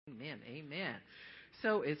Amen. Amen.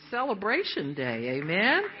 So it's celebration day.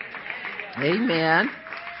 Amen. Amen.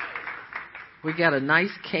 We got a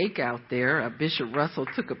nice cake out there. Bishop Russell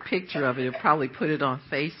took a picture of it. He'll probably put it on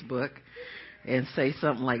Facebook and say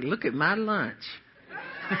something like, "Look at my lunch."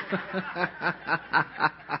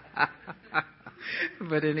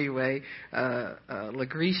 But anyway,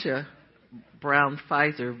 LaGrecia Brown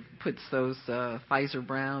Pfizer puts those Pfizer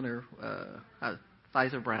Brown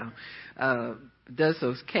does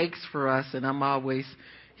those cakes for us, and I'm always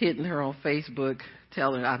hitting her on Facebook,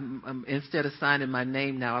 telling her I'm instead of signing my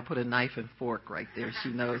name now, I put a knife and fork right there. She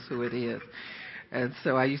knows who it is. And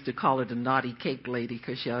so I used to call her the naughty cake lady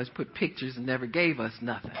because she always put pictures and never gave us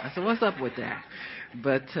nothing. I said, "What's up with that?"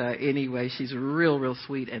 But anyway, she's real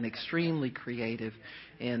sweet and extremely creative.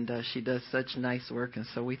 And she does such nice work. And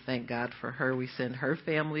so we thank God for her. We send her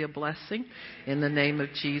family a blessing in the name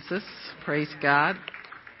of Jesus. Praise God.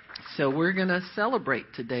 So we're going to celebrate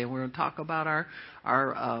today. We're going to talk about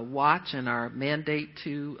our watch and our mandate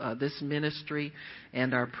to this ministry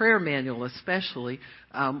and our prayer manual especially.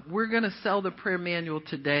 We're going to sell the prayer manual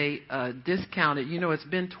today discounted. You know, it's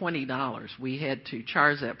been $20. We had to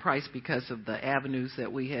charge that price because of the avenues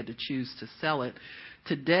that we had to choose to sell it.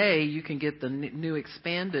 Today, you can get the new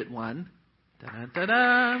expanded one.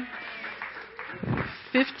 Da-da-da-da.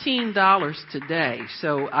 $15 today.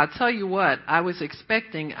 So I'll tell you what, I was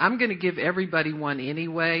expecting, I'm going to give everybody one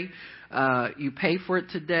anyway. You pay for it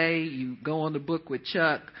today, you go on the book with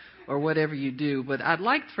Chuck or whatever you do. But I'd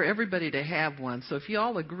like for everybody to have one. So if you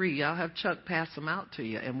all agree, I'll have Chuck pass them out to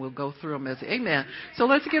you and we'll go through them as amen. So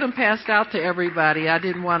let's get them passed out to everybody. I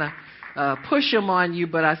didn't want to push them on you,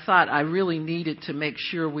 but I thought I really needed to make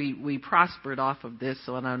sure we prospered off of this.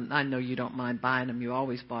 So, and I know you don't mind buying them. You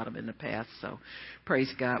always bought them in the past. So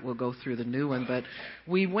praise God. We'll go through the new one. But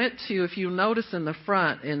we went to, if you notice in the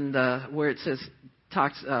front, in the where it says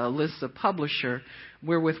lists of publisher,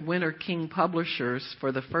 we're with Winter King Publishers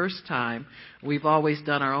for the first time. We've always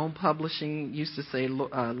done our own publishing. Used to say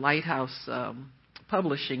Lighthouse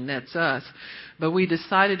Publishing, that's us. But we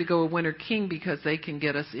decided to go with Winter King because they can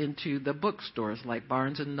get us into the bookstores like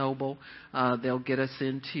Barnes & Noble. They'll get us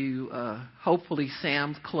into hopefully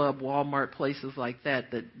Sam's Club, Walmart, places like that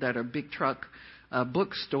are big truck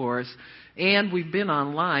bookstores. And we've been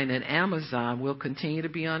online at Amazon. We'll continue to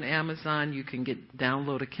be on Amazon. You can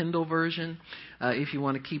download a Kindle version if you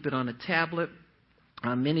want to keep it on a tablet.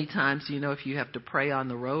 Many times, you know, if you have to pray on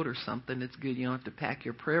the road or something, it's good. You don't have to pack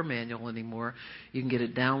your prayer manual anymore. You can get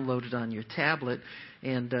it downloaded on your tablet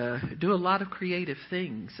and do a lot of creative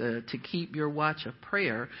things to keep your watch of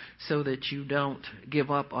prayer so that you don't give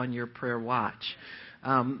up on your prayer watch.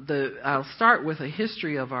 I'll start with a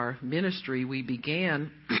history of our ministry. We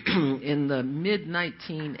began in the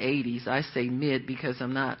mid-1980s. I say mid because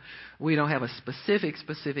we don't have a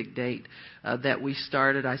specific date that we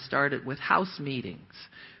started. I started with house meetings.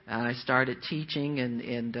 I started teaching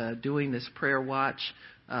and doing this prayer watch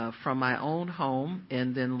from my own home,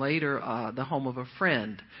 and then later the home of a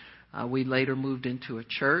friend. We later moved into a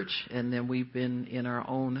church, and then we've been in our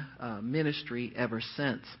own ministry ever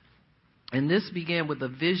since. And this began with a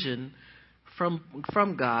vision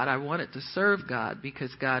from God. I wanted to serve God because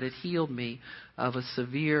God had healed me of a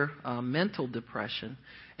severe mental depression.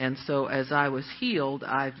 And so as I was healed,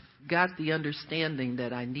 I've got the understanding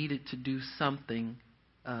that I needed to do something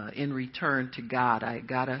in return to God. I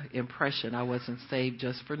got an impression I wasn't saved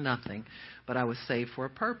just for nothing, but I was saved for a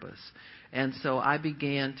purpose. And so I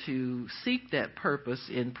began to seek that purpose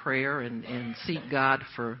in prayer and seek God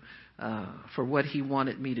for what He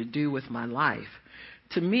wanted me to do with my life.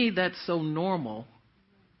 To me, that's so normal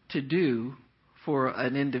to do for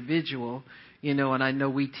an individual, you know, and I know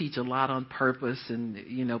we teach a lot on purpose and,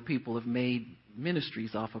 you know, people have made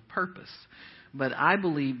ministries off of purpose. But I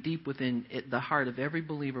believe deep within the heart of every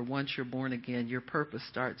believer, once you're born again, your purpose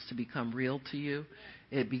starts to become real to you.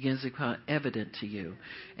 It begins to become evident to you.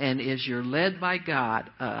 And as you're led by God,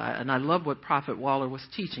 and I love what Prophet Waller was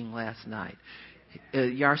teaching last night,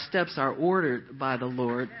 our steps are ordered by the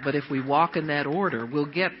Lord, but if we walk in that order, we'll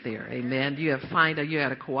get there. Amen. You have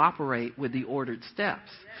to cooperate with the ordered steps.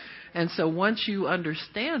 And so once you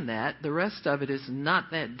understand that, the rest of it is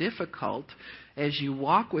not that difficult. As you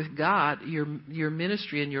walk with God, your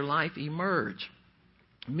ministry and your life emerge.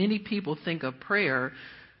 Many people think of prayer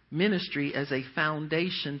ministry as a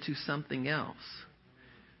foundation to something else.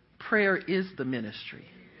 Prayer is the ministry.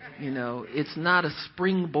 You know, it's not a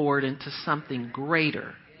springboard into something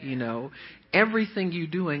greater. You know, everything you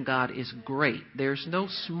do in God is great. There's no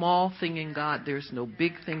small thing in God. There's no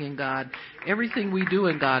big thing in God. Everything we do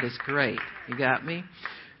in God is great. You got me?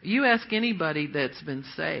 You ask anybody that's been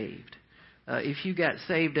saved, If you got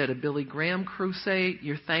saved at a Billy Graham crusade,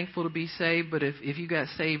 you're thankful to be saved. But if you got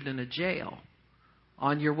saved in a jail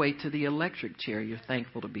on your way to the electric chair, you're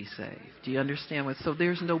thankful to be saved. Do you understand what? So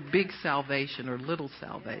there's no big salvation or little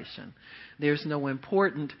salvation. There's no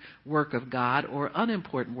important work of God or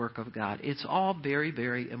unimportant work of God. It's all very,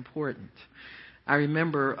 very important. I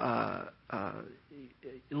remember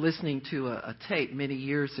listening to a tape many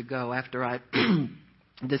years ago after I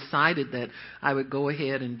decided that I would go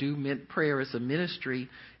ahead and do prayer as a ministry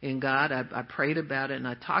in God. I prayed about it and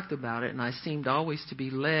I talked about it, and I seemed always to be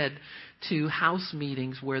led to house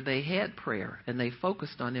meetings where they had prayer and they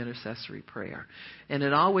focused on intercessory prayer. And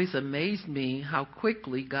it always amazed me how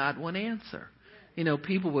quickly God would answer. You know,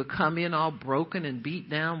 people would come in all broken and beat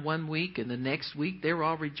down one week, and the next week they were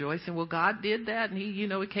all rejoicing. Well, God did that, and He,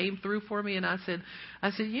 it came through for me. And I said,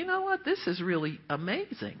 you know what? This is really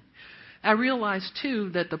amazing. I realized, too,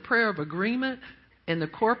 that the prayer of agreement and the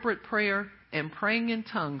corporate prayer and praying in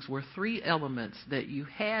tongues were three elements that you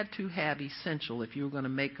had to have essential if you were going to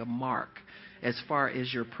make a mark as far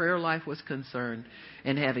as your prayer life was concerned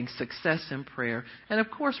and having success in prayer. And,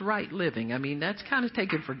 of course, right living. I mean, that's kind of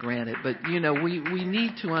taken for granted. But, we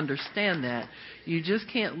need to understand that. You just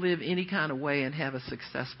can't live any kind of way and have a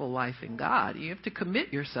successful life in God. You have to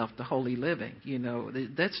commit yourself to holy living.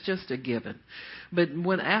 That's just a given. But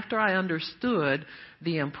after I understood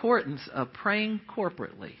the importance of praying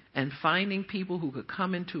corporately and finding people who could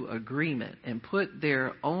come into agreement and put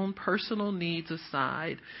their own personal needs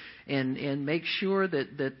aside and make sure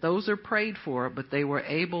that those are prayed for, but they were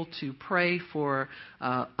able to pray for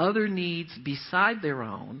other needs beside their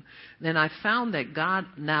own, then I found that God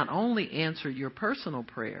not only answered your personal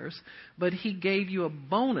prayers, but He gave you a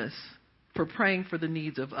bonus for praying for the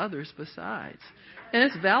needs of others besides. And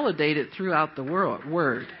it's validated throughout the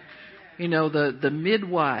word. The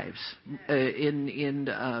midwives in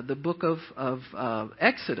the book of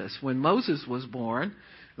Exodus, when Moses was born,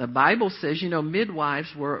 the Bible says, midwives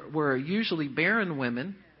were usually barren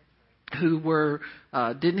women who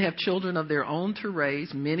didn't have children of their own to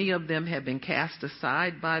raise. Many of them had been cast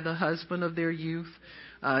aside by the husband of their youth.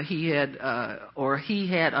 He had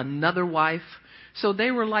another wife. So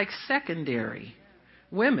they were like secondary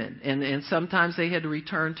women. And sometimes they had to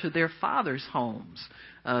return to their fathers' homes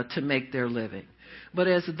to make their living. But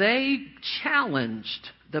as they challenged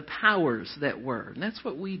the powers that were, and that's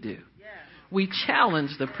what we do. We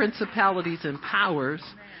challenge the principalities and powers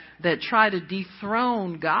that try to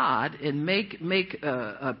dethrone God and make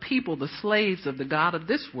people the slaves of the God of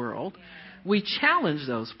this world. We challenge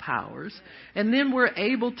those powers, and then we're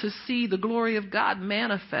able to see the glory of God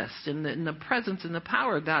manifest in the presence and the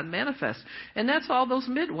power of God manifest. And that's all those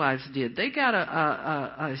midwives did. They got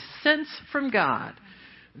a sense from God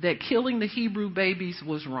that killing the Hebrew babies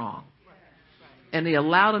was wrong. And they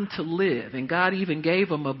allowed them to live. And God even gave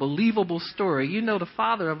them a believable story. The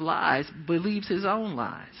father of lies believes his own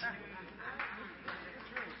lies.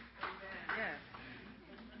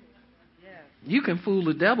 You can fool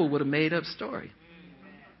the devil with a made-up story.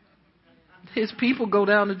 His people go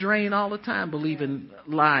down the drain all the time believing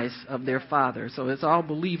lies of their father. So it's all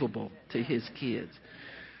believable to his kids.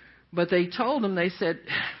 But they told him, they said,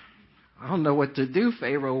 I don't know what to do,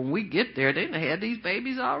 Pharaoh. When we get there, they had these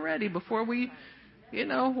babies already before we... what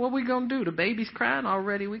are we going to do? The baby's crying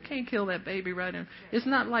already. We can't kill that baby right now. It's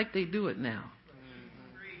not like they do it now.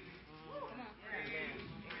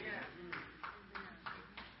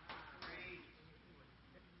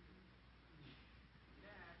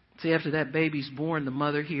 See, after that baby's born, the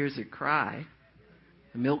mother hears it cry.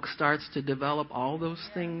 The milk starts to develop, all those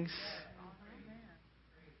things.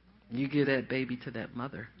 You give that baby to that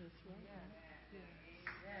mother.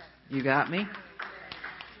 You got me?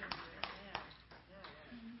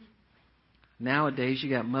 Nowadays, you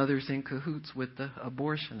got mothers in cahoots with the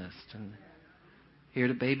abortionist and hear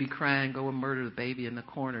the baby crying, go and murder the baby in the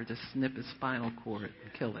corner, just snip his spinal cord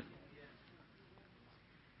and kill it.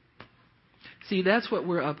 See, that's what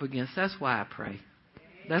we're up against. That's why I pray.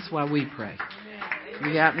 That's why we pray.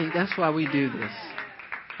 You got me? That's why we do this.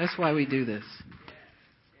 That's why we do this.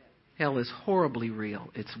 Hell is horribly real.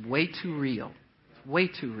 It's way too real. Way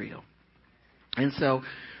too real. And so,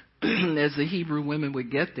 as the Hebrew women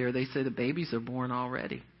would get there, they say the babies are born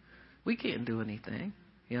already. We can't do anything.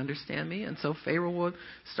 You understand me? And so Pharaoh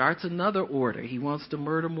starts another order. He wants to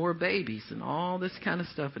murder more babies and all this kind of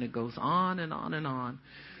stuff. And it goes on and on and on.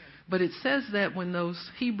 But it says that when those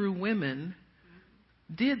Hebrew women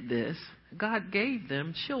did this, God gave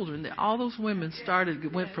them children. All those women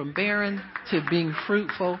went from barren to being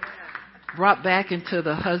fruitful, brought back into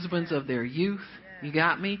the husbands of their youth. You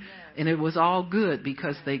got me? And it was all good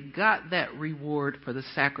because they got that reward for the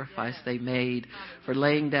sacrifice they made for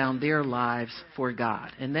laying down their lives for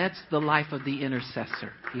God. And that's the life of the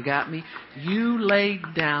intercessor. You got me? You laid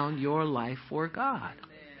down your life for God.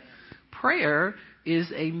 Prayer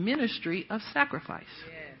is a ministry of sacrifice.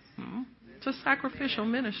 It's a sacrificial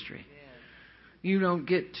ministry. You don't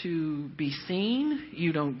get to be seen.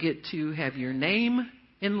 You don't get to have your name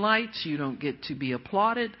in lights. You don't get to be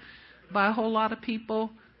applauded by a whole lot of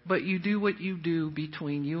people, but you do what you do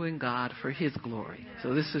between you and God for His glory.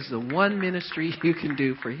 So this is the one ministry you can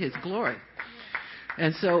do for His glory.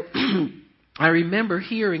 And so I remember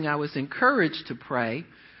I was encouraged to pray,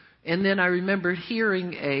 and then I remembered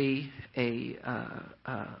hearing a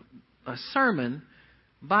sermon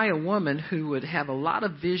by a woman who would have a lot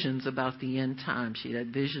of visions about the end time. She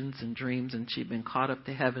had visions and dreams, and she'd been caught up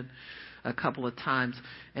to heaven a couple of times.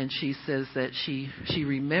 And she says that she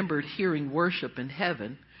remembered hearing worship in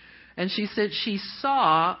heaven. And she said she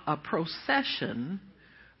saw a procession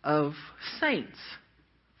of saints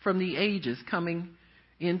from the ages coming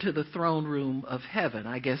into the throne room of heaven.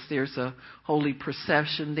 I guess there's a holy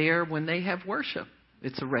procession there when they have worship.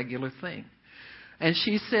 It's a regular thing. And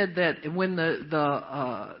she said that when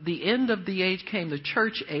the end of the age came, the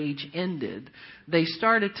church age ended, they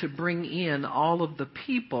started to bring in all of the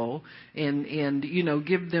people and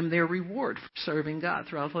give them their reward for serving God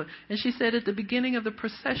throughout the. And she said at the beginning of the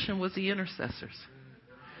procession was the intercessors.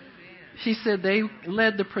 She said they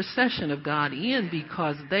led the procession of God in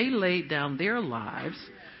because they laid down their lives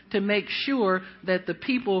to make sure that the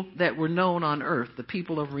people that were known on earth, the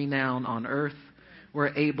people of renown on earth,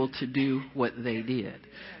 were able to do what they did.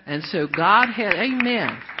 And so God had,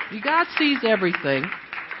 amen. God sees everything.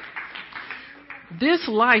 This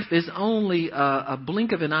life is only a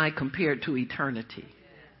blink of an eye compared to eternity.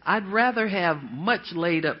 I'd rather have much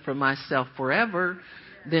laid up for myself forever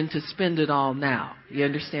than to spend it all now. You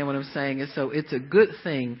understand what I'm saying? And so it's a good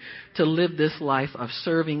thing to live this life of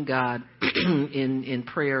serving God in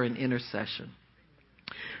prayer and intercession.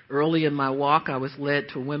 Early in my walk, I was led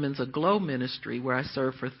to Women's Aglow ministry where I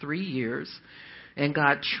served for 3 years. And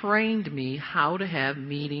God trained me how to have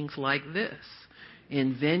meetings like this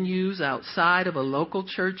in venues outside of a local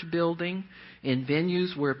church building, in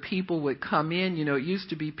venues where people would come in. You know, it used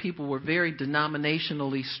to be people were very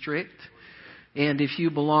denominationally strict. And if you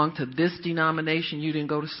belonged to this denomination, you didn't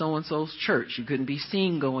go to so-and-so's church. You couldn't be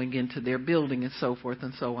seen going into their building and so forth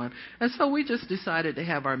and so on. And so we just decided to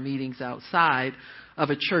have our meetings outside of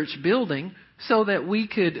a church building so that we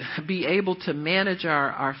could be able to manage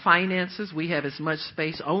our finances. We have as much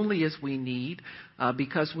space only as we need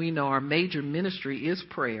because we know our major ministry is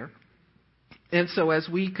prayer. And so as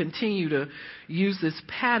we continue to use this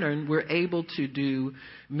pattern, we're able to do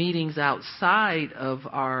meetings outside of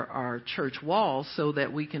our church walls so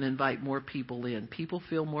that we can invite more people in. People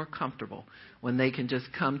feel more comfortable when they can just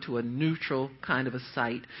come to a neutral kind of a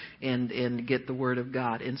site and get the Word of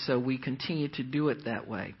God. And so we continue to do it that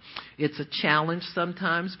way. It's a challenge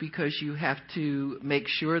sometimes because you have to make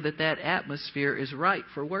sure that atmosphere is right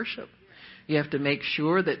for worship. You have to make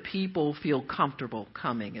sure that people feel comfortable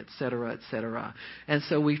coming, et cetera, et cetera. And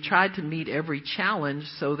so we've tried to meet every challenge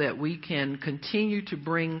so that we can continue to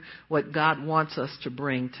bring what God wants us to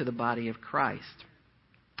bring to the body of Christ.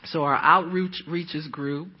 So our outreaches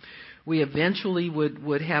grew. We eventually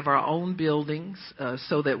would have our own buildings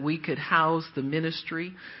so that we could house the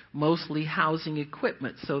ministry, mostly housing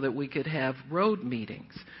equipment so that we could have road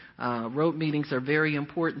meetings. Road meetings are very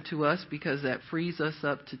important to us because that frees us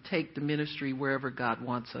up to take the ministry wherever God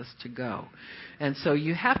wants us to go. And so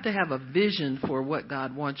you have to have a vision for what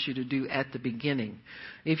God wants you to do at the beginning.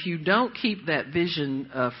 If you don't keep that vision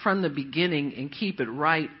from the beginning and keep it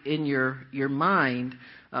right in your mind,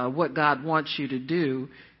 what God wants you to do,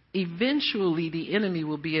 eventually the enemy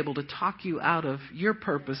will be able to talk you out of your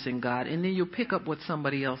purpose in God, and then you'll pick up what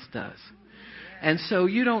somebody else does. And so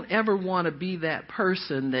you don't ever want to be that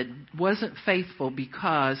person that wasn't faithful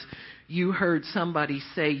because you heard somebody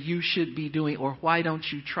say you should be doing, or why don't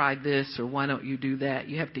you try this, or why don't you do that.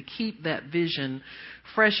 You have to keep that vision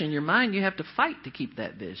fresh in your mind. You have to fight to keep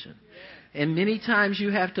that vision. And many times you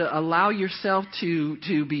have to allow yourself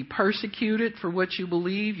to be persecuted for what you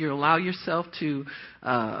believe. You allow yourself to,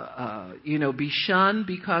 be shunned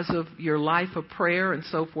because of your life of prayer and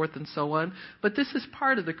so forth and so on. But this is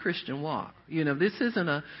part of the Christian walk. You know, this isn't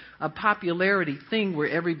a popularity thing where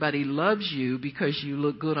everybody loves you because you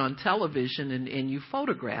look good on television and you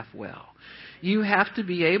photograph well. You have to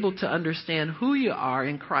be able to understand who you are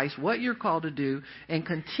in Christ, what you're called to do, and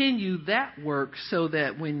continue that work so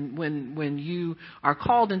that when you are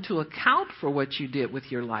called into account for what you did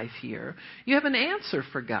with your life here, you have an answer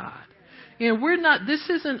for God. This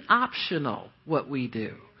isn't optional what we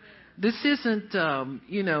do. This isn't,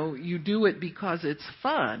 you do it because it's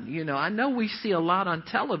fun. I know we see a lot on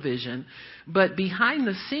television, but behind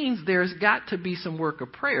the scenes, there's got to be some work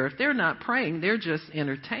of prayer. If they're not praying, they're just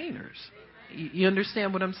entertainers. You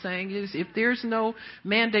understand what I'm saying? Is if there's no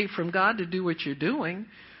mandate from God to do what you're doing,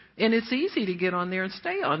 and it's easy to get on there and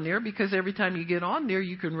stay on there because every time you get on there,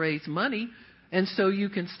 you can raise money. And so you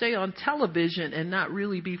can stay on television and not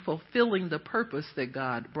really be fulfilling the purpose that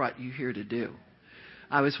God brought you here to do.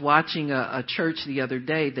 I was watching a church the other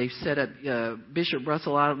day. They've set up, Bishop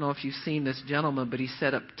Russell, I don't know if you've seen this gentleman, but he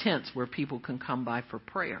set up tents where people can come by for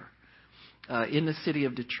prayer in the city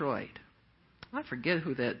of Detroit. I forget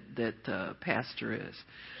who that pastor is.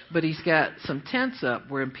 But he's got some tents up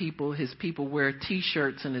where his people wear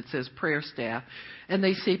T-shirts and it says prayer staff. And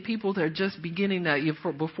they say people that are just beginning that.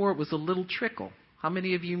 Before it was a little trickle. How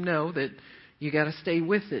many of you know that you got to stay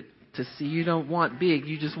with it to see? You don't want big.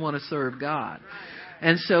 You just want to serve God.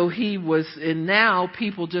 And so and now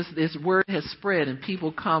people this word has spread and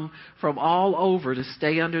people come from all over to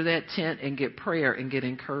stay under that tent and get prayer and get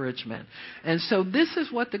encouragement. And so this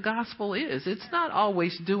is what the gospel is. It's not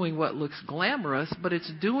always doing what looks glamorous, but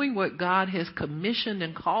it's doing what God has commissioned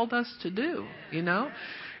and called us to do.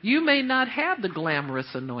 You may not have the glamorous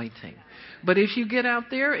anointing, but if you get out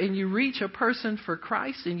there and you reach a person for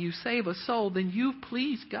Christ and you save a soul, then you've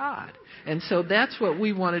pleased God. And so that's what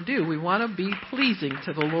we want to do. We want to be pleasing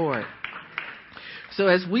to the Lord. So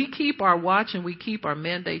as we keep our watch and we keep our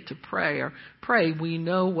mandate to pray, we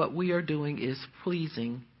know what we are doing is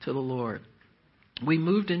pleasing to the Lord. We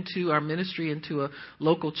moved into our ministry into a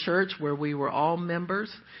local church where we were all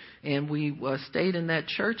members. And we stayed in that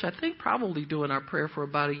church, I think probably doing our prayer for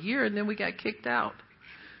about a year, and then we got kicked out.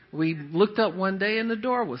 We looked up one day and the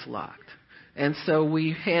door was locked. And so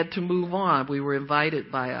we had to move on. We were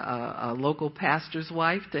invited by a local pastor's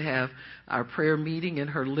wife to have our prayer meeting in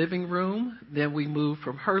her living room. Then we moved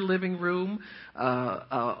from her living room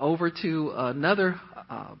over to another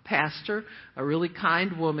pastor, a really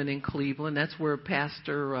kind woman in Cleveland. That's where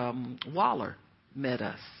Pastor Waller met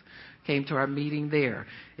us. Came to our meeting there.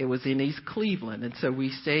 It was in East Cleveland. And so we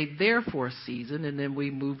stayed there for a season, and then we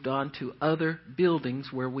moved on to other buildings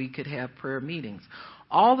where we could have prayer meetings.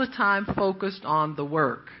 All the time focused on the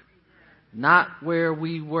work, not where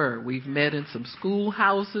we were. We've met in some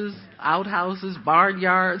schoolhouses, outhouses,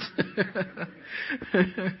 barnyards.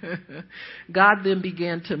 God then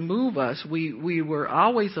began to move us. We were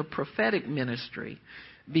always a prophetic ministry.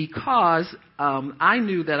 Because I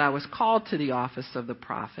knew that I was called to the office of the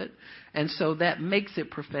prophet, and so that makes it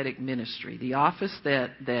prophetic ministry. The office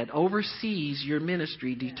that oversees your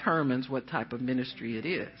ministry determines what type of ministry it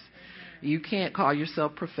is. You can't call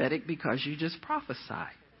yourself prophetic because you just prophesy.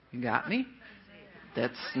 You got me?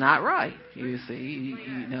 That's not right. You see,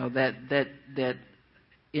 that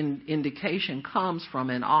indication comes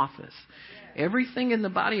from an office. Everything in the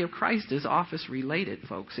body of Christ is office related,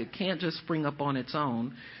 folks. It can't just spring up on its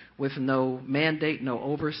own with no mandate, no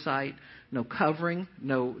oversight, no covering,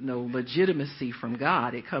 no legitimacy from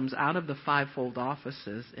God. It comes out of the fivefold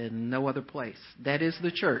offices in no other place. That is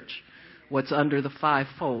the church, what's under the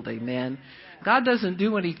fivefold. Amen. God doesn't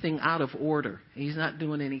do anything out of order. He's not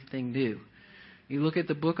doing anything new. You look at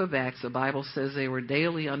the book of Acts, the Bible says they were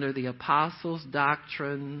daily under the apostles'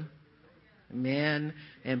 doctrine, amen,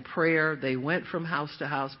 and prayer. They went from house to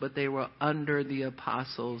house, but they were under the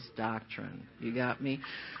apostles' doctrine. You got me?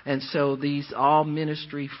 And so these all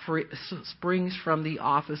ministry springs from the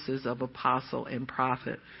offices of apostle and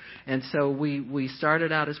prophet. And so we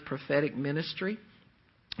started out as prophetic ministry.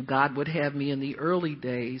 God would have me in the early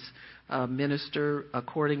days minister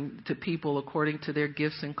according to people according to their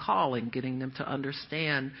gifts and calling, getting them to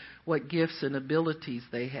understand what gifts and abilities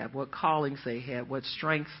they have, what callings they have, what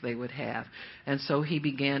strengths they would have. And so he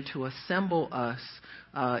began to assemble us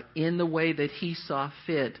in the way that he saw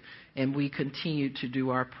fit, and we continued to do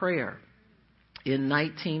our prayer. In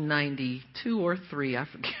 1992 or 3, I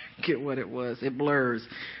forget what it was. It blurs.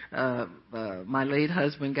 My late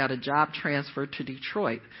husband got a job transfer to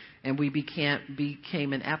Detroit, and we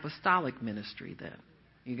became an apostolic ministry then.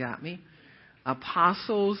 You got me?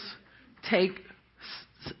 Apostles take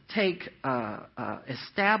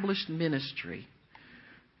established ministry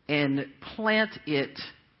and plant it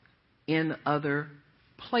in other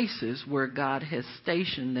places where God has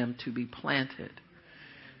stationed them to be planted.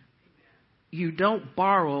 You don't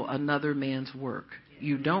borrow another man's work.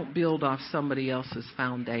 you don't build off somebody else's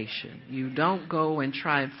foundation. You don't go and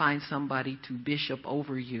try and find somebody to bishop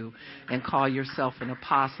over you and call yourself an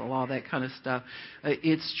apostle, all that kind of stuff.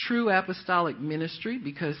 It's true apostolic ministry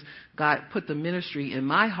because God put the ministry in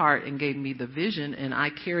my heart and gave me the vision, and I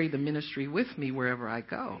carry the ministry with me wherever I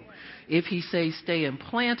go. If he says stay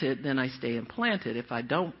implanted, then I stay implanted.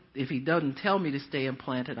 If he doesn't tell me to stay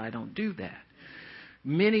implanted, I don't do that.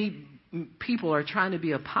 Many people are trying to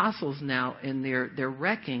be apostles now, and they're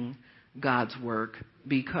wrecking God's work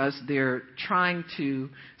because they're trying to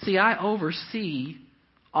see. I oversee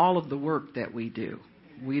all of the work that we do.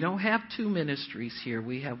 We don't have two ministries here.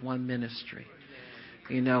 We have one ministry.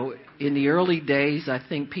 You know, in the early days, I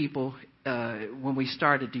think people, when we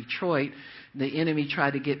started Detroit, the enemy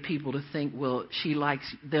tried to get people to think, well, she likes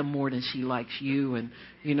them more than she likes you, and,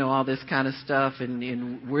 you know, all this kind of stuff,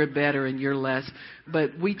 and we're better and you're less.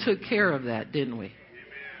 But we took care of that, didn't we?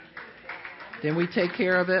 Didn't we take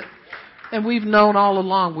care of it? And we've known all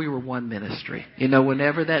along we were one ministry. You know,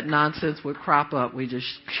 whenever that nonsense would crop up, we just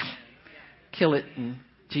kill it in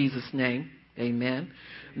Jesus' name. Amen.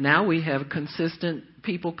 Now we have consistent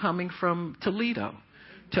people coming from Toledo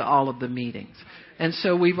to all of the meetings. And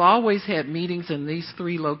so we've always had meetings in these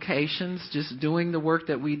three locations, just doing the work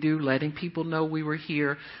that we do, letting people know we were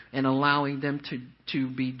here and allowing them to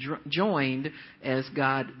be joined as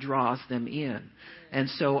God draws them in. And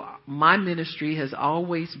so my ministry has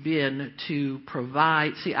always been to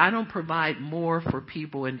provide. See, I don't provide more for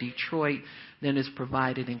people in Detroit than is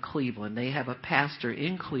provided in Cleveland. They have a pastor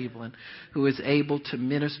in Cleveland who is able to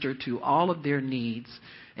minister to all of their needs.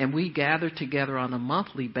 And we gather together on a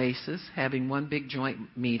monthly basis, having one big joint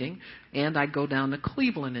meeting. And I go down to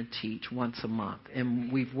Cleveland and teach once a month.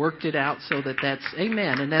 And we've worked it out so that that's,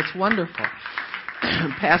 amen, and that's wonderful.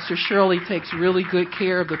 Pastor Shirley takes really good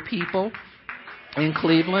care of the people in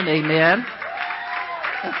Cleveland. Amen.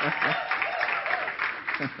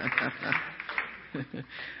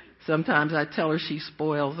 Sometimes I tell her she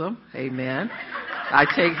spoils them. Amen. I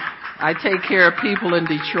take care of people in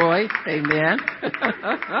Detroit. Amen.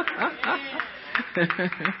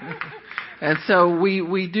 And so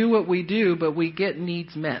we do what we do, but we get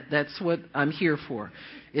needs met. That's what I'm here for,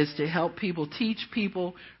 is to help people, teach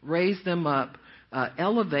people, raise them up,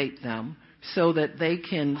 elevate them so that they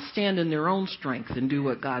can stand in their own strength and do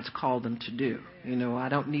what God's called them to do. You know, I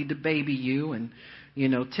don't need to baby you and, you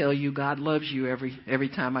know, tell you God loves you every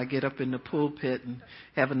time I get up in the pulpit and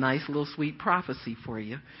have a nice little sweet prophecy for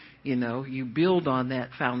you. You know, you build on that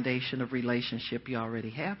foundation of relationship you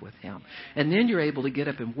already have with him. And then you're able to get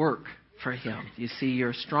up and work for him. You see,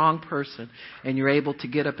 you're a strong person and you're able to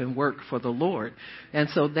get up and work for the Lord. And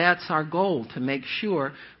so that's our goal, to make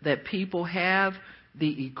sure that people have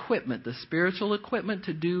the equipment, the spiritual equipment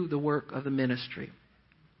to do the work of the ministry.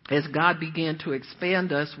 As God began to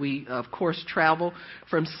expand us, we, of course, travel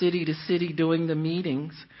from city to city doing the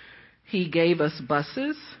meetings. He gave us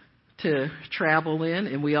buses to travel in,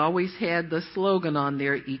 and we always had the slogan on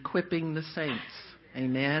there, equipping the saints.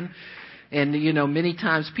 Amen. And, you know, many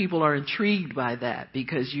times people are intrigued by that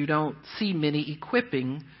because you don't see many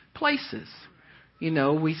equipping places. You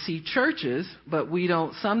know, we see churches, but we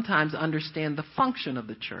don't sometimes understand the function of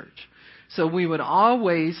the church. So we would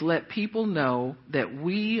always let people know that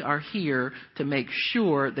we are here to make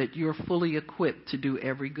sure that you're fully equipped to do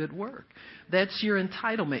every good work. That's your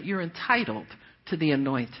entitlement. You're entitled to the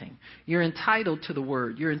anointing. You're entitled to the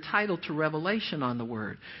word. You're entitled to revelation on the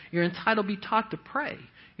word. You're entitled to be taught to pray.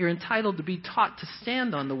 You're entitled to be taught to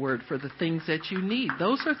stand on the word for the things that you need.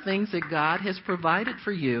 Those are things that God has provided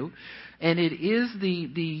for you. And it is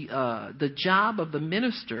the job of the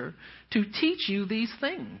minister to teach you these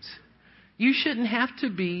things. You shouldn't have to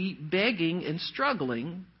be begging and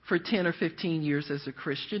struggling for 10 or 15 years as a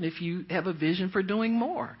Christian if you have a vision for doing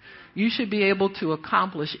more. You should be able to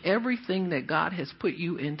accomplish everything that God has put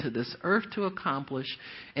you into this earth to accomplish,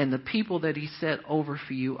 and the people that he set over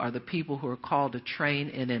for you are the people who are called to train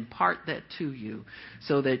and impart that to you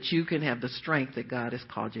so that you can have the strength that God has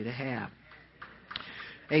called you to have.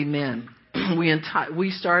 Amen. We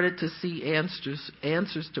started to see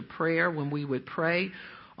answers to prayer when we would pray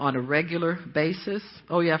on a regular basis.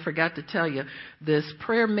 Oh, yeah, I forgot to tell you, this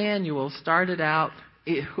prayer manual started out,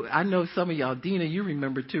 I know some of y'all, Dina, you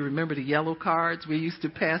remember too. Remember the yellow cards we used to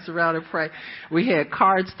pass around and pray? We had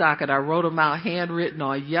cardstock, and I wrote them out handwritten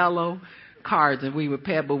on yellow cards, and we would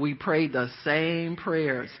pass, but we prayed the same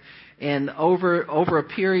prayers. And over a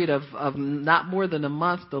period of not more than a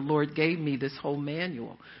month, the Lord gave me this whole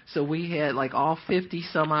manual. So we had like all 50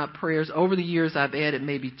 some odd prayers. Over the years, I've added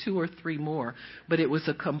maybe 2 or 3 more. But it was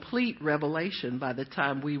a complete revelation by the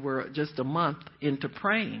time we were just a month into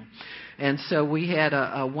praying. And so we had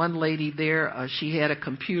a one lady there. She had a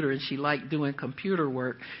computer and she liked doing computer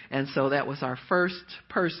work. And so that was our first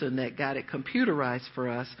person that got it computerized for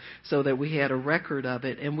us so that we had a record of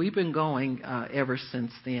it. And we've been going ever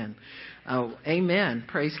since then. Amen.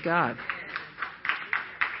 Praise God.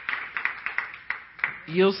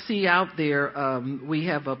 You'll see out there, we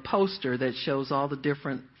have a poster that shows all the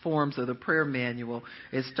different forms of the prayer manual.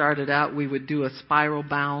 It started out, we would do a spiral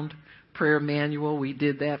bound prayer manual. We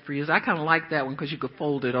did that for years. I kind of like that one because you could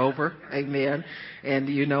fold it over. Amen. And,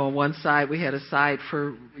 you know, on one side, we had a side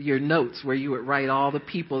for your notes where you would write all the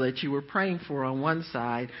people that you were praying for on one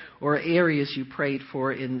side or areas you prayed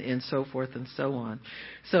for and so forth and so on.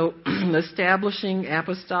 So establishing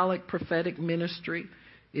apostolic prophetic ministry,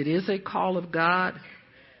 it is a call of God.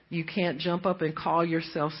 You can't jump up and call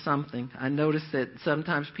yourself something. I notice that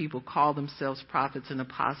sometimes people call themselves prophets and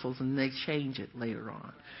apostles and they change it later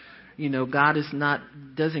on. You know, God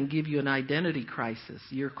doesn't give you an identity crisis.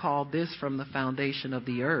 You're called this from the foundation of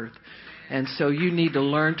the earth. And so you need to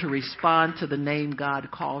learn to respond to the name God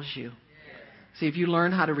calls you. See, if you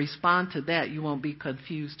learn how to respond to that, you won't be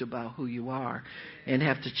confused about who you are and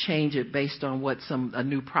have to change it based on what a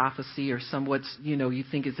new prophecy or what's, you know, you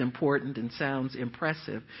think is important and sounds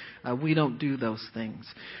impressive. We don't do those things.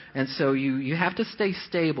 And so you have to stay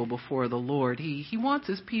stable before the Lord. He wants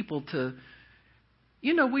his people to,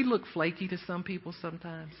 you know, we look flaky to some people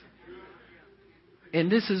sometimes. And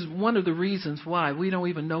this is one of the reasons why we don't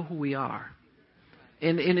even know who we are.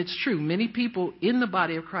 And it's true. Many people in the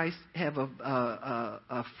body of Christ have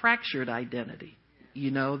a fractured identity. You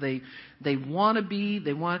know, they want to be,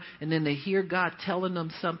 and then they hear God telling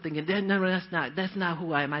them something, and then, no, that's not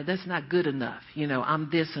who I am. That's not good enough. You know, I'm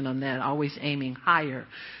this and I'm that, always aiming higher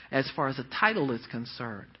as far as a title is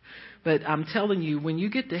concerned. But I'm telling you, when you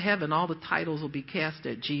get to heaven, all the titles will be cast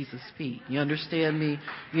at Jesus' feet. You understand me?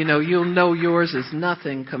 You know, you'll know yours is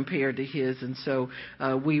nothing compared to his. And so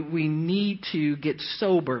we need to get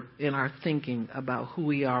sober in our thinking about who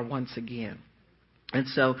we are once again. And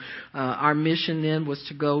so our mission then was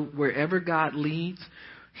to go wherever God leads.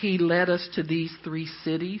 He led us to these 3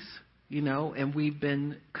 cities, you know, and we've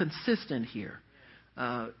been consistent here.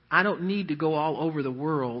 I don't need to go all over the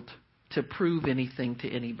world to prove anything to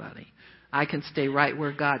anybody. I can stay right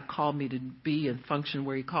where God called me to be and function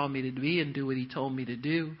where he called me to be and do what he told me to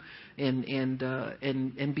do and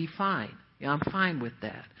be fine. Yeah, I'm fine with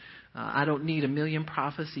that. I don't need a million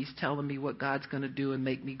prophecies telling me what God's going to do and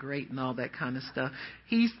make me great and all that kind of stuff.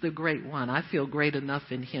 He's the great one. I feel great enough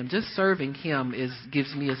in him. Just serving him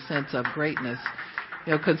gives me a sense of greatness.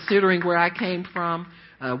 You know, considering where I came from,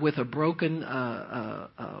 with a broken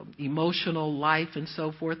emotional life and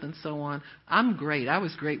so forth and so on, I'm great. I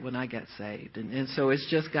was great when I got saved. And so it's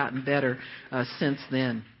just gotten better since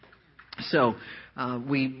then. So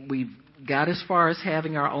we've got as far as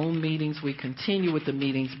having our own meetings. We continue with the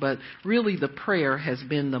meetings, but really the prayer has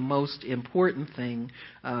been the most important thing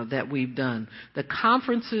that we've done. The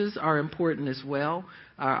conferences are important as well.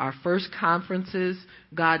 Our first conferences,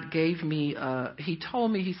 God gave me, he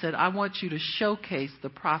told me, he said, I want you to showcase the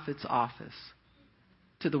prophet's office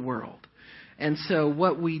to the world. And so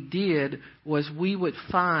what we did was we would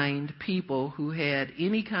find people who had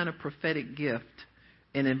any kind of prophetic gift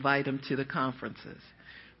and invite them to the conferences.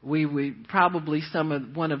 We probably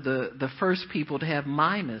one of the first people to have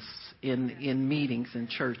mimists in meetings in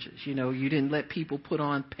churches. You know, you didn't let people put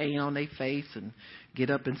on paint on their face and get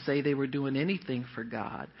up and say they were doing anything for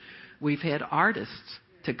God. We've had artists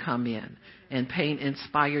to come in and paint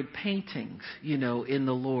inspired paintings, you know, in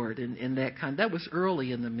the Lord and that kind. That was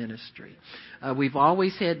early in the ministry. We've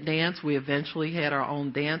always had dance. We eventually had our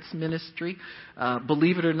own dance ministry.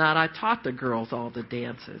 Believe it or not, I taught the girls all the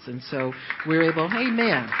dances, and so we're able.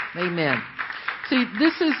 Amen, amen. See,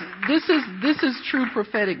 this is true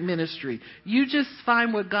prophetic ministry. You just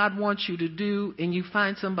find what God wants you to do, and you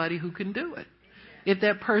find somebody who can do it. If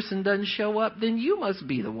that person doesn't show up, then you must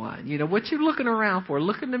be the one. You know, what you looking around for?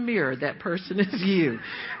 Look in the mirror. That person is you.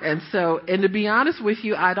 And to be honest with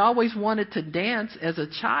you, I'd always wanted to dance as a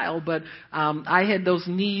child, but I had those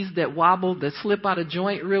knees that wobble, that slip out of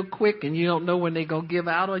joint real quick, and you don't know when they're going to give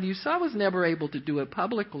out on you. So I was never able to do it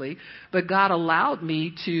publicly. But God allowed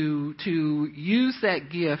me to use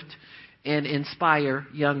that gift and inspire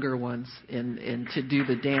younger ones and to do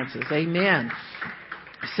the dances. Amen.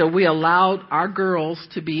 So we allowed our girls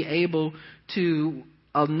to be able to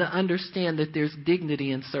understand that there's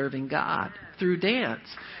dignity in serving God through dance.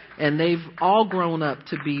 And they've all grown up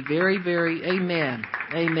to be very, very, amen,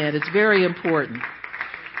 amen. It's very important.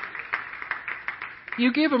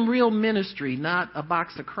 You give them real ministry, not a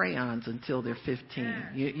box of crayons until they're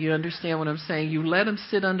 15. You understand what I'm saying? You let them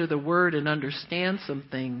sit under the Word and understand some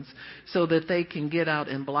things so that they can get out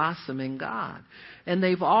and blossom in God. And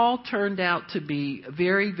they've all turned out to be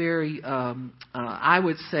very, very, I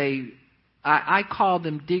would say, I call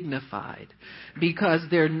them dignified, because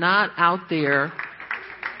they're not out there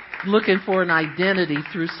looking for an identity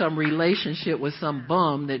through some relationship with some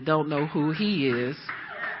bum that don't know who he is,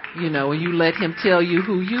 and you let him tell you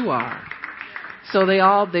who you are. So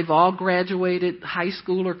they've all graduated high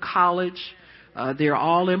school or college. They're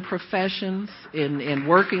all in professions and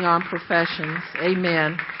working on professions.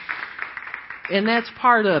 Amen. And that's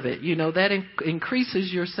part of it. That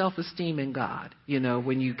increases your self-esteem in God,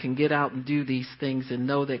 when you can get out and do these things and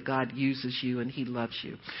know that God uses you and He loves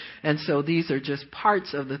you. And so these are just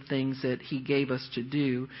parts of the things that He gave us to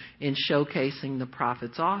do in showcasing the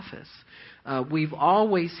prophet's office. We've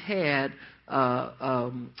always had I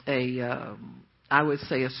would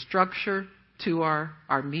say, a structure to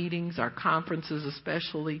our meetings, our conferences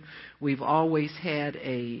especially. We've always had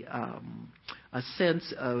a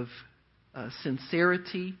sense of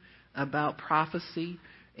sincerity about prophecy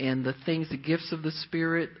and the things, the gifts of the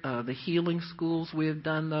Spirit, the healing schools, we have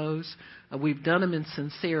done those. We've done them in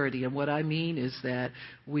sincerity. And what I mean is that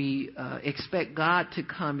we expect God to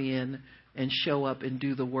come in and show up and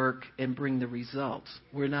do the work and bring the results.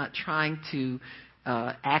 We're not trying to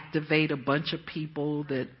activate a bunch of people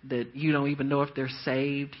that you don't even know if they're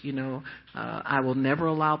saved. I will never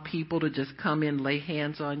allow people to just come in, lay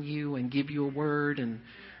hands on you and give you a word, and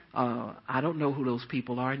I don't know who those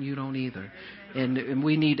people are, and you don't either. And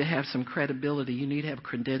we need to have some credibility. You need to have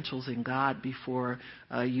credentials in God before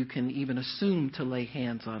you can even assume to lay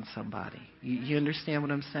hands on somebody. You understand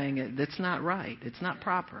what I'm saying? That's not right. It's not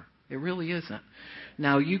proper. It really isn't.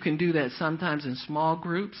 Now, you can do that sometimes in small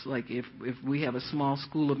groups, like if we have a small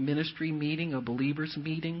school of ministry meeting, a believers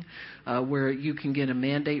meeting, where you can get a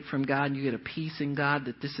mandate from God and you get a peace in God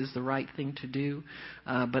that this is the right thing to do.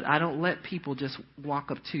 But I don't let people just walk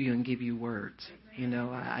up to you and give you words.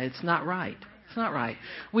 It's not right. It's not right.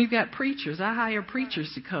 We've got preachers. I hire preachers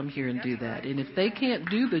to come here and do that. And if they can't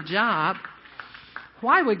do the job,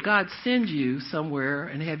 why would God send you somewhere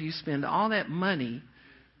and have you spend all that money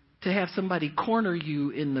to have somebody corner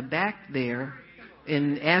you in the back there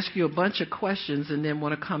and ask you a bunch of questions and then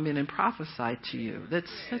want to come in and prophesy to you?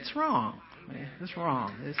 That's wrong. It's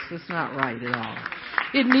wrong. It's not right at all.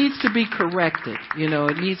 It needs to be corrected.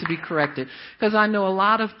 It needs to be corrected. Because I know a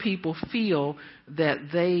lot of people feel that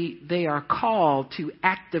they are called to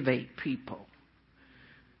activate people.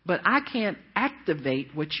 But I can't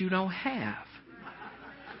activate what you don't have.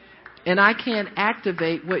 And I can't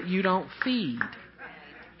activate what you don't feed.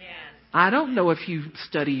 I don't know if you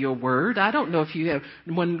study your word. I don't know if you have.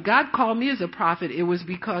 When God called me as a prophet, it was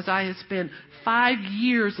because I had spent 5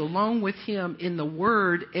 years alone with Him in the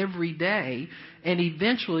Word every day, and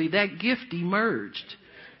eventually that gift emerged.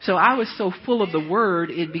 So I was so full of the Word,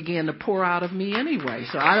 it began to pour out of me anyway.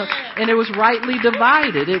 And it was rightly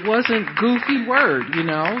divided. It wasn't goofy word,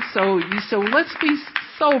 So let's be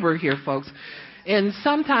sober here, folks. And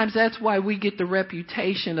sometimes that's why we get the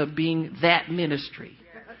reputation of being that ministry.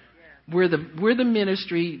 We're the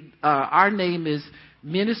ministry. Our name is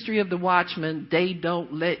Ministry of the Watchman. They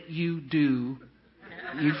don't let you do.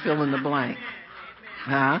 You fill in the blank.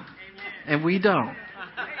 And we don't.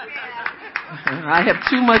 I have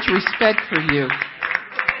too much respect for you.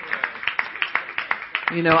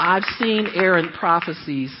 I've seen errant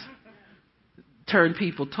prophecies turn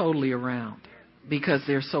people totally around because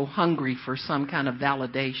they're so hungry for some kind of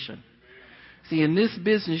validation. See, in this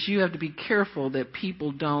business, you have to be careful that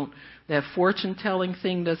people that fortune-telling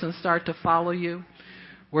thing doesn't start to follow you,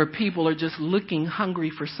 where people are just looking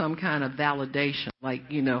hungry for some kind of validation. Like,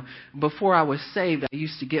 before I was saved, I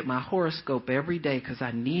used to get my horoscope every day because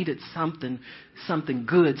I needed something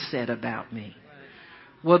good said about me.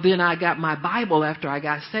 Well, then I got my Bible after I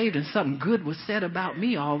got saved, and something good was said about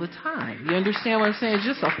me all the time. You understand what I'm saying? It's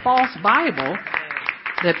just a false Bible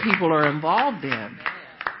that people are involved in.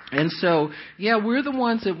 And so, we're the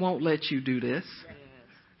ones that won't let you do this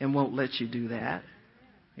and won't let you do that.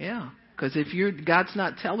 Yeah, because if God's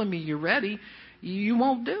not telling me you're ready, you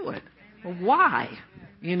won't do it. Well, why?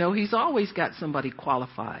 He's always got somebody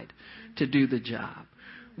qualified to do the job.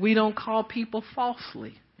 We don't call people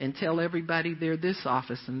falsely. and tell everybody they're this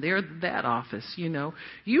office and they're that office. You know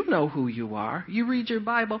who you are. You read your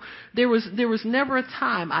Bible. There was never a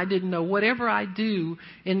time I didn't know whatever I do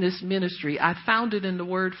in this ministry, I found it in the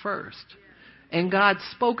Word first. And God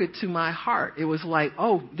spoke it to my heart. It was like,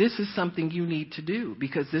 oh, this is something you need to do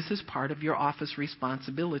because this is part of your office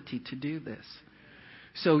responsibility to do this.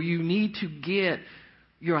 So you need to get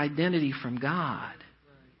your identity from God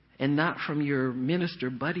and not from your minister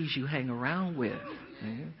buddies you hang around with.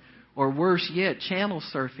 Mm-hmm. Or worse yet, channel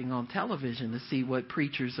surfing on television to see what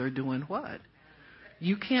preachers are doing what.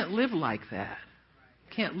 You can't live like that.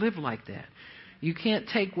 Can't live like that. You can't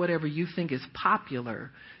take whatever you think is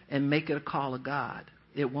popular and make it a call of God.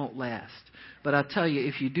 It won't last. But I'll tell you,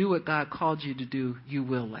 if you do what God called you to do, you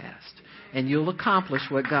will last. And you'll accomplish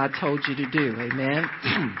what God told you to do. Amen?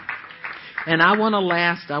 And I want to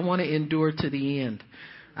last. I want to endure to the end.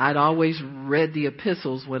 I'd always read the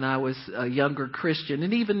epistles when I was a younger Christian.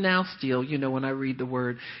 And even now still, when I read the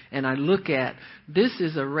Word and I look at, this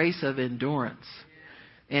is a race of endurance.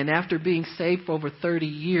 And after being saved for over 30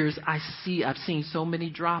 years, I've seen so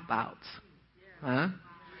many dropouts. Huh?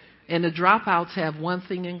 And the dropouts have one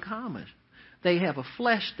thing in common. They have a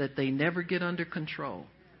flesh that they never get under control.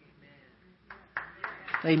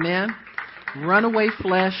 Amen? Runaway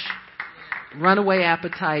flesh, runaway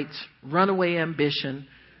appetites, runaway ambition,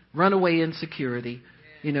 runaway insecurity.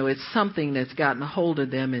 It's something that's gotten a hold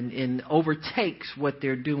of them and overtakes what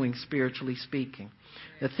they're doing spiritually speaking.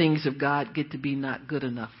 The things of God get to be not good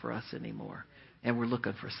enough for us anymore. And we're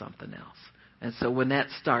looking for something else. And so when that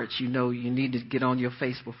starts, you need to get on your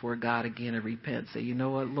face before God again and repent. Say, you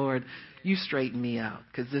know what, Lord, you straighten me out.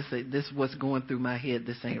 Because this what's going through my head,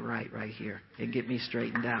 this ain't right here. And get me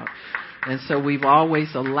straightened out. And so we've always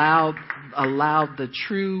allowed the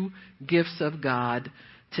true gifts of God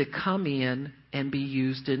to come in and be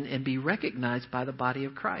used and be recognized by the body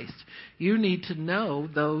of Christ. You need to know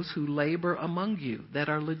those who labor among you that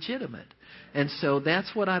are legitimate. And so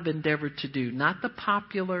that's what I've endeavored to do. Not the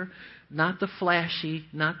popular, not the flashy,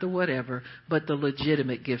 not the whatever, but the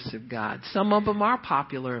legitimate gifts of God. Some of them are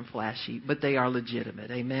popular and flashy, but they are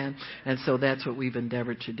legitimate. Amen? And so that's what we've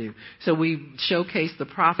endeavored to do. So we showcase the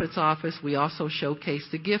prophet's office. We also showcase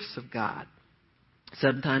the gifts of God.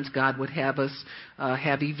 Sometimes God would have us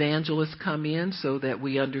have evangelists come in so that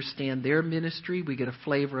we understand their ministry. We get a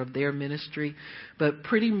flavor of their ministry. But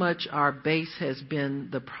pretty much our base has been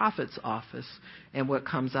the prophet's office and what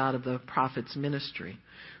comes out of the prophet's ministry.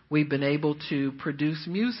 We've been able to produce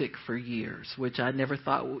music for years, which I never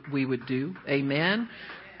thought we would do. Amen.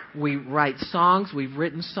 We write songs. We've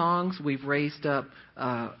written songs. We've raised up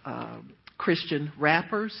Christian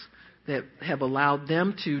rappers that have allowed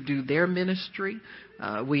them to do their ministry.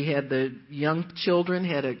 We had the young children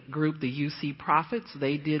had a group, the UC Prophets.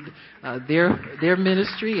 They did their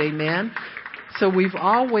ministry. Amen. So we've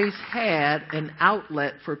always had an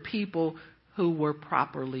outlet for people who were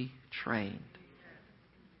properly trained.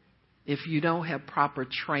 If you don't have proper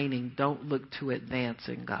training, don't look to advance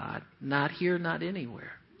in God. Not here, not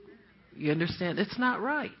anywhere. You understand? It's not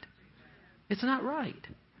right. It's not right.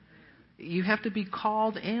 You have to be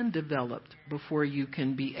called and developed before you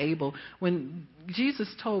can be able. When Jesus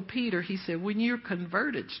told Peter, he said, when you're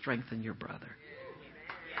converted, strengthen your brother.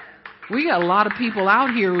 We got a lot of people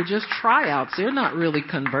out here who are just tryouts. They're not really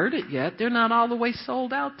converted yet. They're not all the way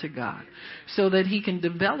sold out to God so that he can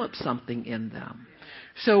develop something in them.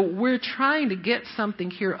 So we're trying to get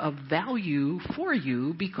something here of value for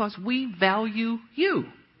you because we value you.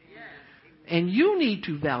 And you need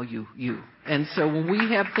to value you. And so when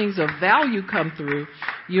we have things of value come through,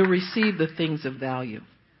 you'll receive the things of value.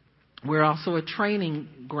 We're also a training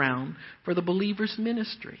ground for the believer's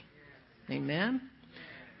ministry. Amen.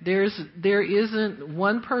 There isn't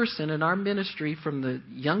one person in our ministry, from the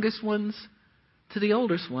youngest ones to the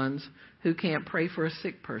oldest ones, who can't pray for a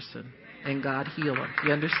sick person and God heal them.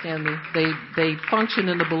 You understand me? They function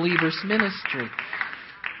in the believer's ministry.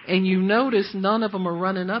 And you notice none of them are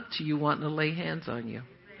running up to you wanting to lay hands on you.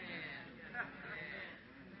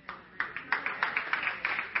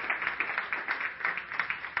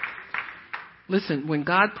 Listen, when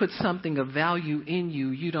God puts something of value in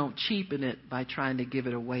you, you don't cheapen it by trying to give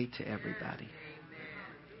it away to everybody.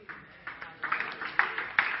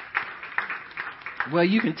 Well,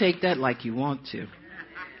 you can take that like you want to.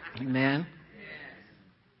 Amen.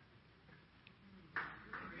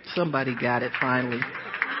 Somebody got it finally.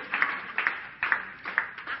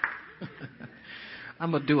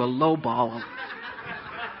 I'm going to do a low ball.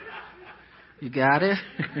 You got it?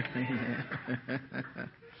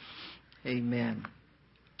 Amen.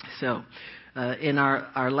 So, in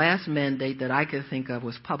our last mandate that I could think of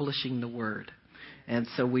was publishing the Word. And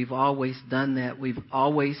so we've always done that. We've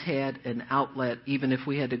always had an outlet, even if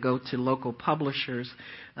we had to go to local publishers.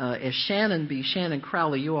 As Shannon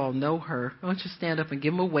Crowley, you all know her. Why don't you stand up and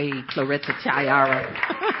give them a wave, Claretta Tiara.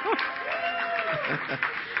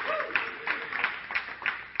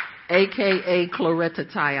 A.K.A. Claretta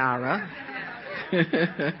Tiara.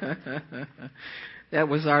 That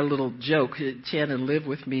was our little joke. Shannon lived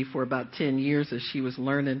with me for about 10 years as she was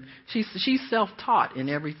learning. She's self-taught in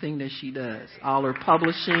everything that she does. All her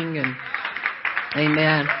publishing and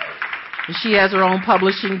amen. And she has her own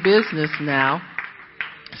publishing business now.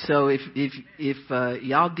 So if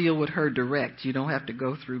y'all deal with her direct, you don't have to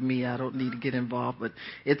go through me. I don't need to get involved. But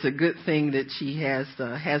it's a good thing that she has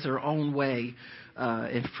her own way.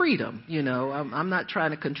 And freedom, I'm not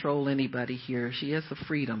trying to control anybody here. She has the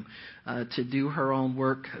freedom to do her own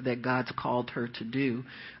work that God's called her to do.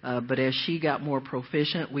 But as she got more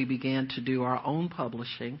proficient, we began to do our own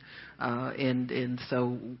publishing. And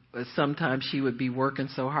so sometimes she would be working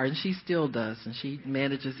so hard, and she still does. And she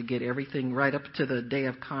manages to get everything right up to the day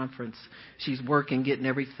of conference. She's working, getting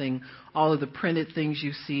everything, all of the printed things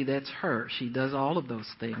you see, that's her. She does all of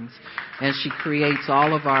those things. And she creates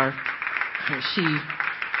all of our...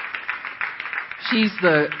 She's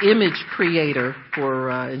the image creator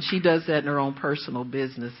and she does that in her own personal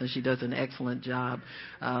business, and she does an excellent job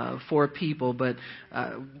for people. But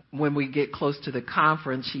when we get close to the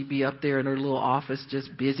conference, she'd be up there in her little office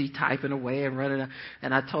just busy typing away and running.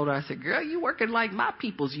 And I told her, I said, girl, you working like my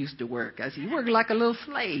peoples used to work. I said, you working like a little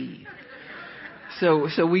slave.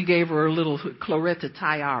 So we gave her a little Claretta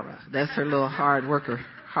Tiara. That's her little hard worker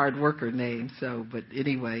name. So, but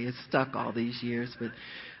anyway, it's stuck all these years. But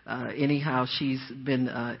anyhow, she's been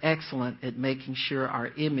excellent at making sure our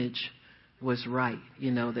image was right.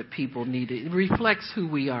 That people need it. It reflects who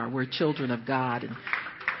we are. We're children of God. And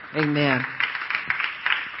amen.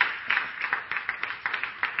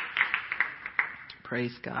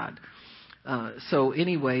 Praise God. So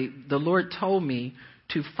anyway, the Lord told me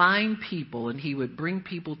to find people, and He would bring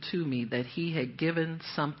people to me that He had given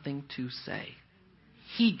something to say.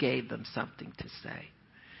 He gave them something to say.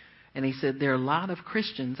 And He said, there are a lot of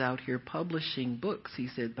Christians out here publishing books. He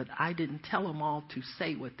said, but I didn't tell them all to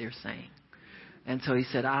say what they're saying. And so He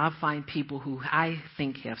said, I'll find people who I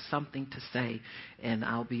think have something to say, and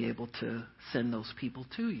I'll be able to send those people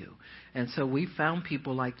to you. And so we found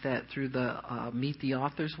people like that through the Meet the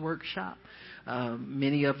Authors workshop.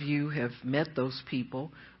 Many of you have met those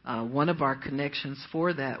people. One of our connections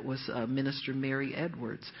for that was Minister Mary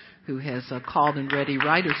Edwards, who has a Called and Ready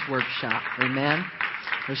Writers Workshop. Amen.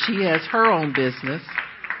 Well, she has her own business.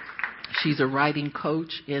 She's a writing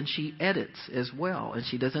coach, and she edits as well, and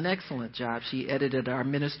she does an excellent job. She edited our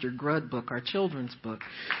Minister Grudd book, our children's book.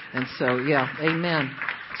 And so, yeah, amen.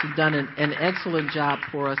 She's done an excellent job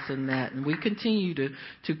for us in that, and we continue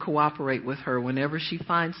to cooperate with her. Whenever she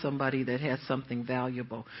finds somebody that has something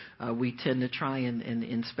valuable, we tend to try and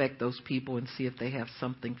inspect those people and see if they have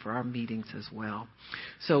something for our meetings as well.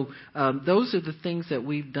 So those are the things that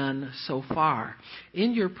we've done so far.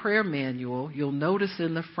 In your prayer manual, you'll notice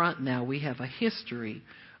in the front now we have a history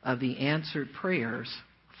of the answered prayers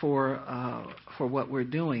for what we're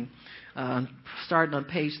doing. Starting on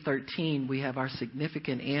page 13, we have our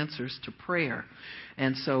significant answers to prayer.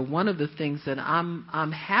 And so one of the things that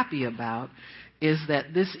I'm happy about is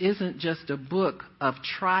that this isn't just a book of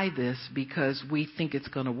try this because we think it's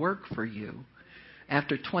going to work for you.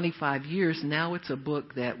 After 25 years, now it's a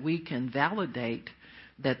book that we can validate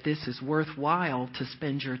that this is worthwhile to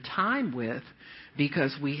spend your time with,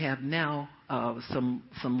 because we have now some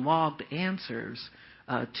logged answers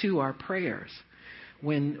to our prayers.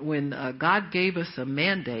 When God gave us a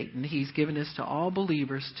mandate, and He's given us to all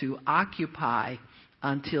believers to occupy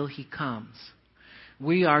until He comes.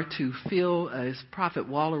 We are to fill, as Prophet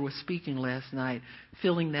Waller was speaking last night,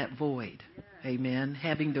 filling that void. Amen.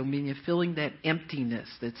 Having dominion, filling that emptiness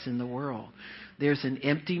that's in the world. There's an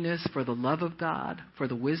emptiness for the love of God, for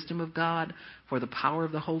the wisdom of God, for the power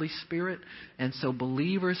of the Holy Spirit. And so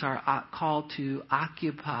believers are called to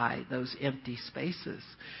occupy those empty spaces.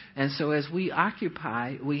 And so as we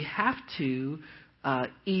occupy, we have to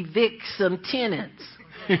evict some tenants.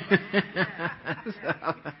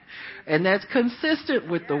 And that's consistent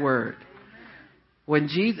with the word. When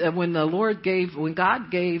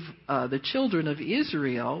God gave the children of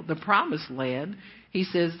Israel the promised land, He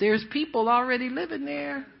says, there's people already living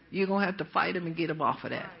there. You're going to have to fight them and get them off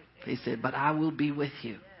of that. He said, but I will be with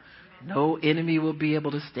you. No enemy will be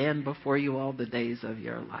able to stand before you all the days of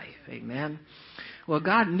your life. Amen. Well,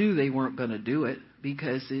 God knew they weren't going to do it,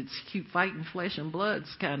 because it's keep fighting flesh and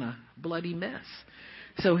blood's kind of bloody mess.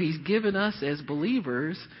 So he's given us as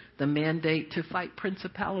believers the mandate to fight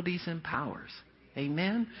principalities and powers.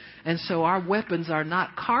 Amen? And so our weapons are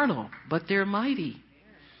not carnal, but they're mighty.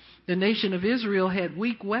 The nation of Israel had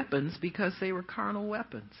weak weapons because they were carnal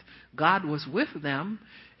weapons. God was with them,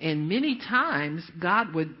 and many times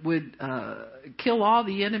God would kill all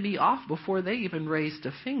the enemy off before they even raised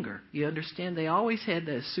a finger. You understand? They always had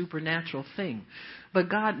that supernatural thing. But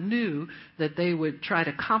God knew that they would try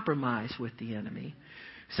to compromise with the enemy.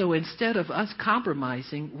 So instead of us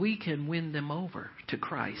compromising, we can win them over to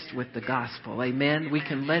Christ with the gospel. Amen. We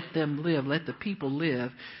can let them live, let the people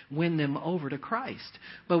live, win them over to Christ.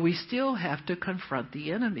 But we still have to confront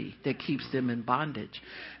the enemy that keeps them in bondage.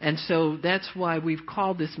 And so that's why we've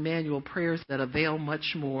called this manual Prayers That Avail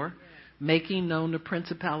Much More, making known the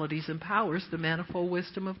principalities and powers, the manifold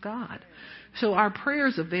wisdom of God. So our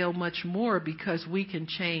prayers avail much more because we can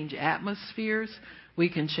change atmospheres. We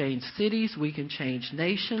can change cities. We can change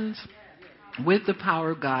nations with the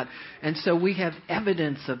power of God. And so we have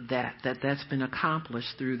evidence of that's been accomplished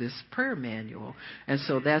through this prayer manual. And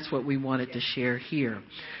so that's what we wanted to share here.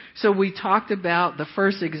 So we talked about the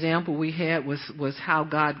first example we had was how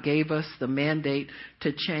God gave us the mandate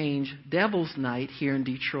to change Devil's Night here in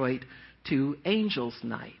Detroit to Angel's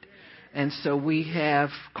Night. And so we have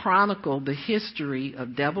chronicled the history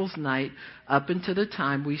of Devil's Night up until the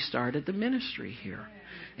time we started the ministry here.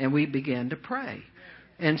 And we began to pray.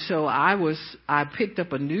 And so I picked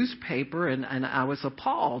up a newspaper and I was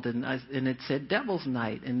appalled and it said Devil's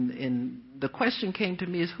Night. And the question came to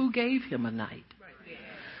me is, who gave him a night?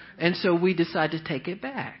 And so we decided to take it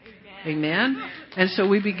back. Amen. And so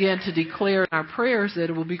we began to declare in our prayers that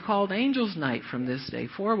it will be called Angel's Night from this day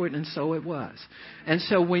forward, and so it was. And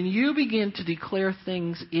so when you begin to declare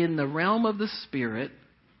things in the realm of the Spirit,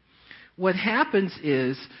 what happens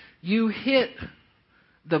is you hit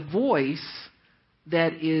the voice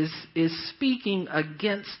that is speaking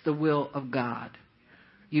against the will of God.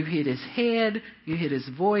 You hit his head, you hit his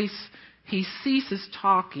voice, he ceases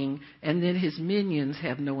talking, and then his minions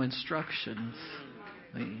have no instructions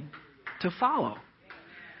to follow.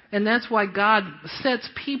 And that's why God sets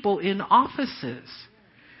people in offices.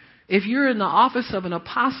 If you're in the office of an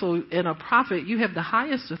apostle and a prophet, you have the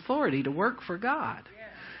highest authority to work for God.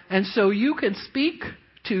 And so you can speak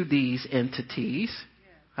to these entities,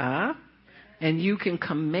 and you can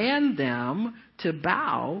command them to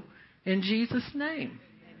bow in Jesus' name.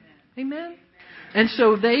 Amen. And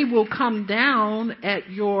so they will come down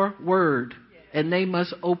at your word, and they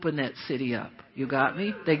must open that city up. You got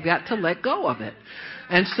me? They got to let go of it.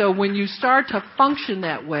 And so when you start to function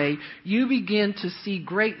that way, you begin to see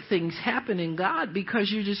great things happen in God because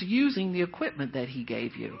you're just using the equipment that he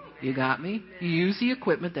gave you. You got me? You use the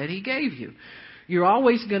equipment that he gave you. You're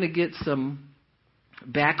always going to get some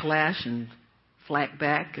backlash and flack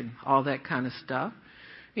back and all that kind of stuff.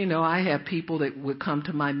 You know, I have people that would come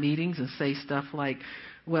to my meetings and say stuff like,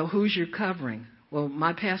 well, who's your covering? Well,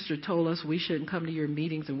 my pastor told us we shouldn't come to your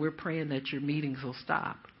meetings, and we're praying that your meetings will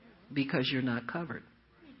stop because you're not covered.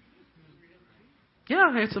 Yeah,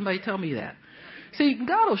 I had somebody tell me that. See,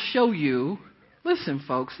 God will show you. Listen,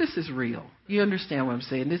 folks, this is real. You understand what I'm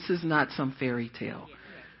saying? This is not some fairy tale.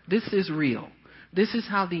 This is real. This is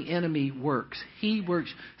how the enemy works. He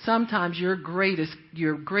works. Sometimes your greatest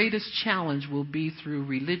challenge will be through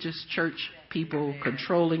religious church people,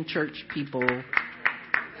 controlling church people,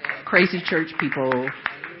 crazy church people.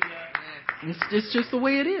 It's just the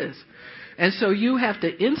way it is. And so you have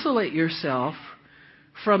to insulate yourself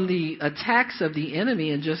from the attacks of the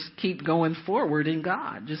enemy and just keep going forward in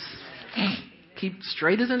God. Just keep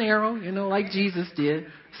straight as an arrow, like Jesus did.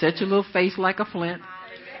 Set your little face like a flint,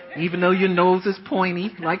 even though your nose is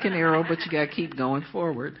pointy like an arrow, but you got to keep going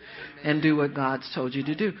forward and do what God's told you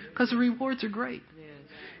to do because the rewards are great.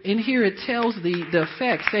 In here it tells the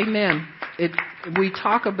effects. Amen. We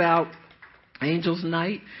talk about Angel's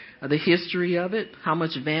Night, the history of it, how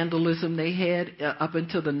much vandalism they had up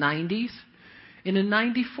until the 90s. And in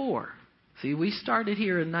 94, see, we started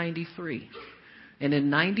here in 93. And in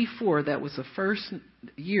 94, that was the first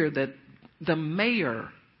year that the mayor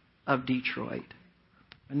of Detroit,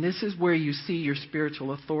 and this is where you see your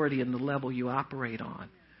spiritual authority and the level you operate on.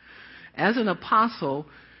 As an apostle,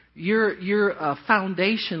 you're a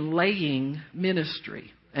foundation laying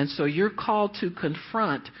ministry. And so you're called to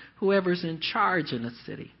confront whoever's in charge in a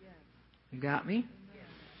city. You got me?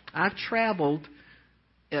 I've traveled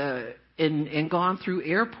and gone through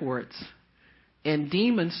airports, and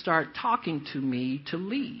demons start talking to me to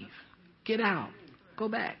leave. Get out. Go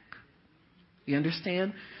back. You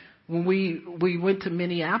understand? When we went to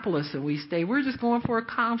Minneapolis and we stayed, we're just going for a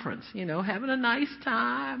conference, having a nice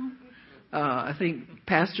time. I think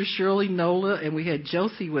Pastor Shirley Nola, and we had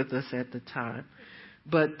Josie with us at the time.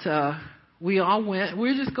 But we all went.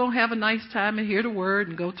 We were just going to have a nice time and hear the word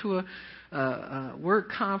and go to a word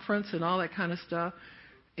conference and all that kind of stuff.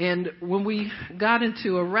 And when we got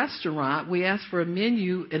into a restaurant, we asked for a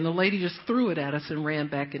menu, and the lady just threw it at us and ran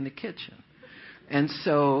back in the kitchen. And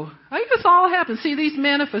so I think this all happened. See, these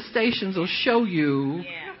manifestations will show you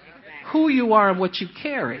who you are and what you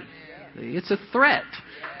carry. It's a threat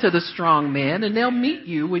to the strong man, and they'll meet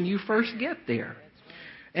you when you first get there.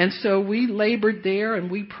 And so we labored there, and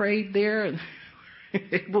we prayed there, and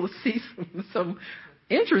able to see some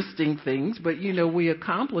interesting things. But, we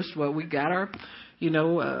accomplished what we got our,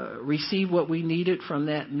 received what we needed from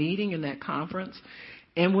that meeting and that conference.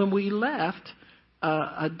 And when we left,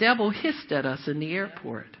 a devil hissed at us in the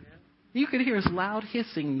airport. You could hear his loud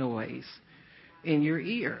hissing noise in your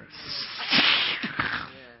ear.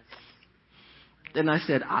 Then I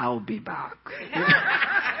said, I'll be back.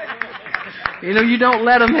 You don't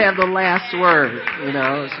let them have the last word. So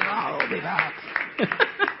I'll be back.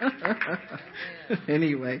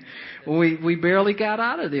 Anyway, we barely got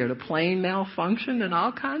out of there. The plane malfunctioned and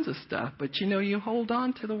all kinds of stuff. But, you hold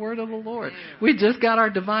on to the word of the Lord. We just got our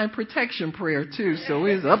divine protection prayer, too. So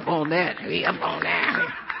we was up on that. We up on that.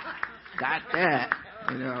 Got that.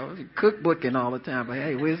 Cookbooking all the time. But,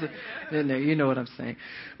 hey, where's it in there? You know what I'm saying.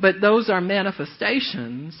 But those are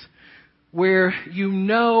manifestations where you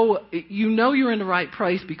know you're in the right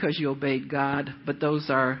place because you obeyed God, but those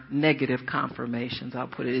are negative confirmations. I'll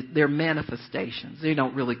put it. They're manifestations. They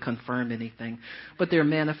don't really confirm anything, but they're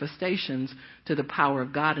manifestations to the power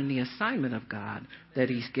of God and the assignment of God that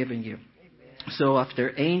He's given you. So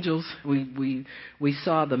after angels, we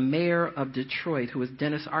saw the mayor of Detroit, who was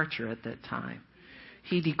Dennis Archer at that time.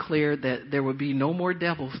 He declared that there would be no more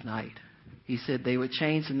Devil's Night. He said they would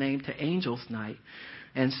change the name to Angel's Night.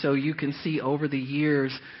 And so you can see over the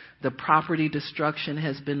years, the property destruction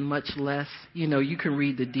has been much less. You can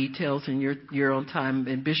read the details in your own time.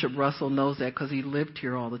 And Bishop Russell knows that because he lived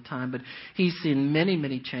here all the time. But he's seen many,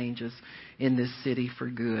 many changes in this city for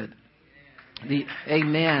good.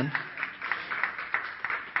 Amen.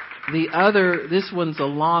 This one's a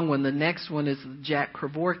long one. The next one is Jack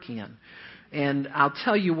Kevorkian. And I'll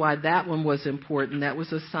tell you why that one was important. That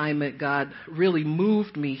was assignment. God really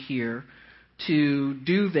moved me here to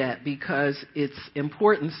do that because it's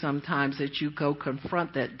important sometimes that you go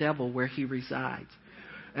confront that devil where he resides.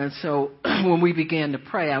 And so when we began to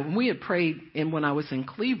pray, we had prayed when I was in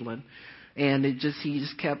Cleveland, and he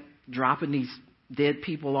just kept dropping these dead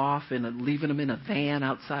people off and leaving them in a van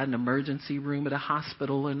outside an emergency room at a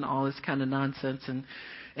hospital and all this kind of nonsense.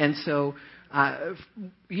 And so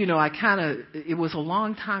it was a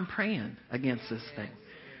long time praying against this thing.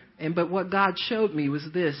 But what God showed me was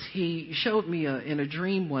this. He showed me in a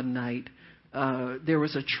dream one night, there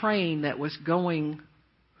was a train that was going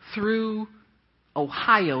through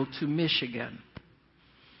Ohio to Michigan.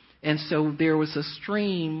 And so there was a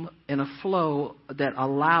stream and a flow that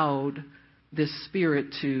allowed this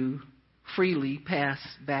spirit to freely pass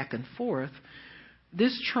back and forth.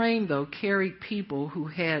 This train, though, carried people who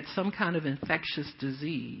had some kind of infectious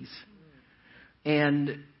disease.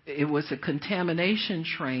 And it was a contamination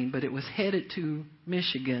train, but it was headed to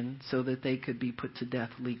Michigan so that they could be put to death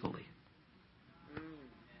legally.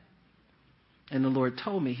 And the Lord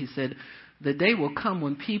told me, He said, the day will come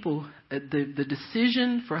when people, the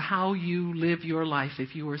decision for how you live your life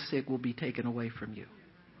if you are sick will be taken away from you.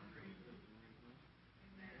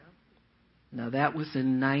 Now that was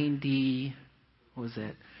in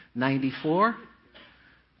 94?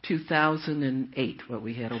 2008, what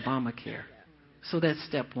we had Obamacare. So that's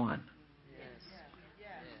step one.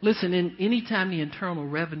 Listen, anytime the Internal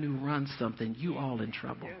Revenue runs something, you all in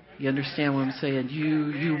trouble. You understand what I'm saying?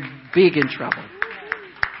 You big in trouble.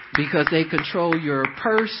 Because they control your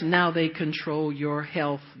purse, now they control your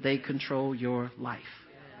health, they control your life.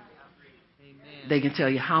 They can tell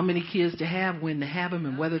you how many kids to have, when to have them,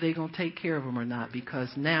 and whether they're going to take care of them or not, because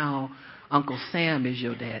now Uncle Sam is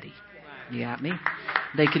your daddy. You got me?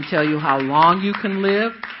 They can tell you how long you can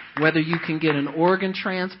live, whether you can get an organ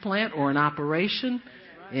transplant or an operation,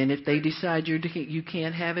 and if they decide you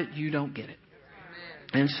can't have it, you don't get it.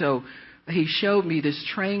 And so he showed me this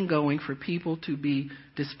train going for people to be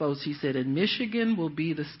disposed. He said, and Michigan will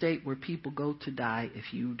be the state where people go to die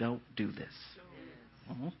if you don't do this.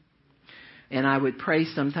 Uh-huh. And I would pray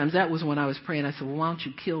sometimes. That was when I was praying. I said, well, why don't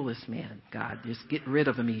you kill this man, God? Just get rid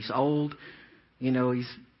of him. He's old. He's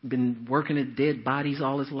been working at dead bodies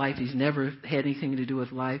all his life. He's never had anything to do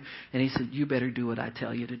with life. And he said, you better do what I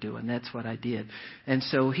tell you to do. And that's what I did. And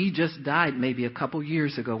so he just died maybe a couple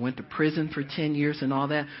years ago, went to prison for 10 years and all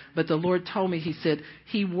that. But the Lord told me, he said,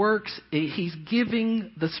 he's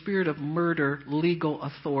giving the spirit of murder legal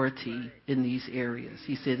authority in these areas.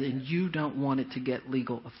 He said, and you don't want it to get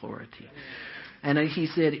legal authority. And he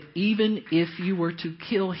said, even if you were to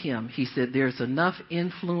kill him, he said, there's enough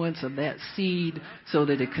influence of that seed so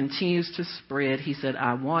that it continues to spread. He said,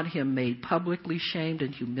 I want him made publicly shamed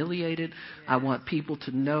and humiliated. I want people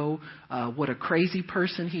to know what a crazy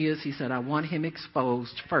person he is. He said, I want him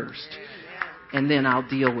exposed first, and then I'll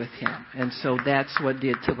deal with him. And so that's what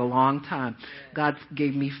did. Took a long time. God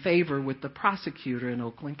gave me favor with the prosecutor in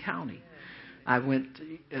Oakland County. I went,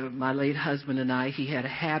 my late husband and I, he had a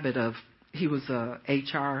habit of, he was a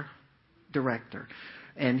HR director,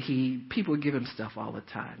 and people would give him stuff all the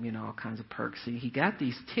time, all kinds of perks. And he got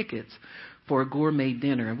these tickets for a gourmet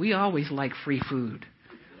dinner, and we always like free food.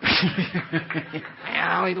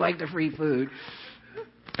 I always like the free food.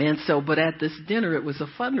 And so, but at this dinner, it was a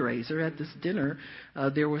fundraiser. At this dinner,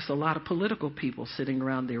 there was a lot of political people sitting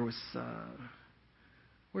around. There was,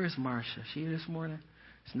 where's Marsha? Is she here this morning?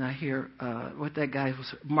 He's not here. What that guy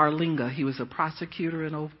was, Marlinga. He was a prosecutor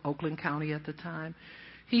in Oakland County at the time.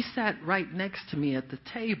 He sat right next to me at the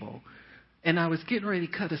table, and I was getting ready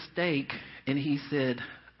to cut a steak, and he said,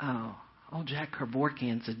 "Oh, Jack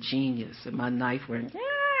Kevorkian's a genius." And my knife went.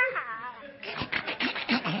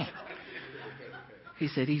 He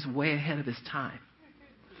said he's way ahead of his time.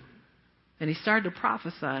 And he started to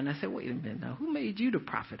prophesy, and I said, "Wait a minute now. Who made you the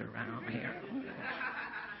prophet around here?"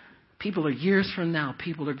 People are years from now,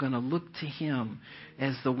 people are going to look to him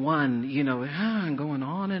as the one, going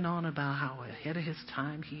on and on about how ahead of his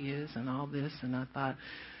time he is and all this. And I thought,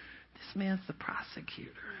 this man's the prosecutor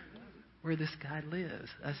where this guy lives.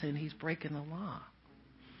 I said, he's breaking the law.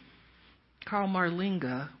 Carl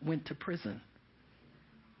Marlinga went to prison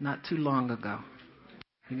not too long ago.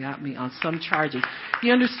 He got me on some charges.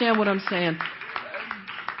 You understand what I'm saying?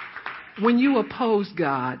 When you oppose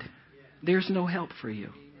God, there's no help for you.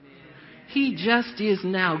 He just is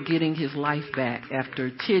now getting his life back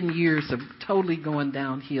after 10 years of totally going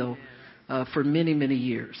downhill for many, many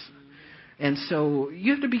years. And so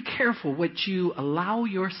you have to be careful what you allow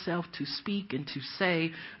yourself to speak and to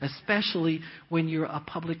say, especially when you're a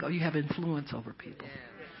public, you have influence over people.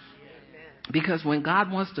 Because when God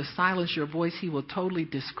wants to silence your voice, he will totally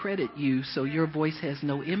discredit you so your voice has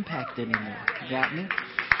no impact anymore. You got me?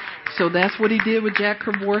 So that's what he did with Jack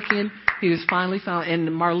Kevorkian. He was finally found. And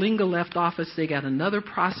Marlinga left office. They got another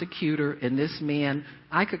prosecutor. And this man,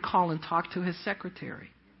 I could call and talk to his secretary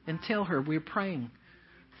and tell her, we're praying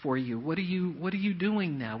for you. What are you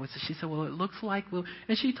doing now? She said, well, it looks like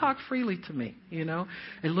and she talked freely to me,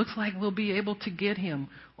 It looks like we'll be able to get him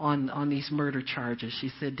on these murder charges. She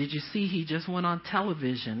said, did you see he just went on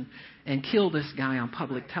television and killed this guy on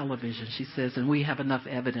public television? She says, and we have enough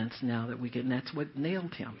evidence now that we can, and that's what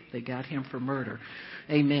nailed him. They got him for murder.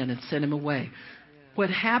 Amen. And sent him away. What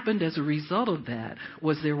happened as a result of that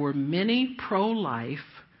was there were many pro-life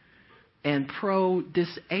and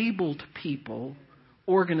pro-disabled people,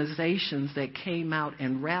 organizations that came out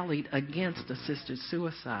and rallied against assisted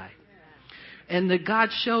suicide. And God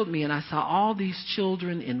showed me, and I saw all these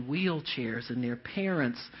children in wheelchairs and their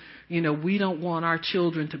parents. We don't want our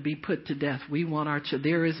children to be put to death. We want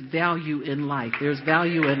there is value in life. There's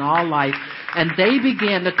value in all life. And they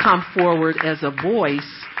began to come forward as a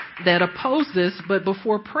voice that opposed this, but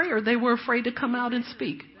before prayer, they were afraid to come out and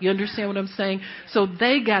speak. You understand what I'm saying? So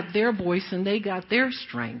they got their voice and they got their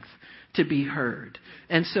strength to be heard.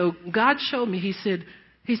 And so God showed me, he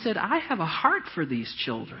said, I have a heart for these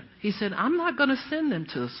children. He said, I'm not going to send them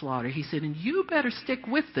to the slaughter. He said, and you better stick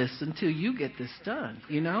with this until you get this done,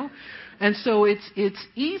 And so it's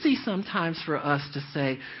easy sometimes for us to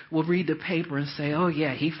say, we'll read the paper and say, oh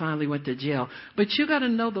yeah, he finally went to jail. But you got to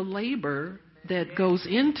know the labor that goes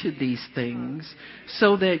into these things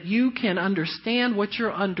so that you can understand what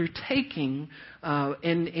you're undertaking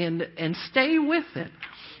and stay with it.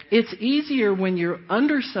 It's easier when you're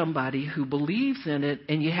under somebody who believes in it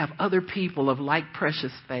and you have other people of like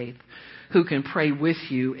precious faith who can pray with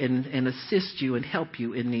you and assist you and help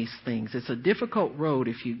you in these things. It's a difficult road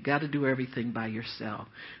if you've got to do everything by yourself.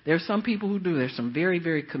 There are some people who do. There's some very,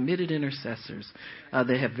 very committed intercessors that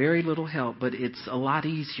have very little help, but it's a lot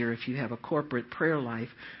easier if you have a corporate prayer life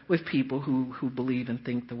with people who believe and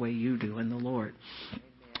think the way you do in the Lord.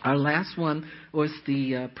 Our last one was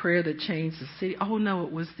the prayer that changed the city. Oh, no,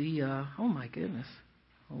 it was the, oh, my goodness.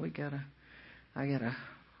 I got to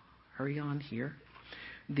hurry on here.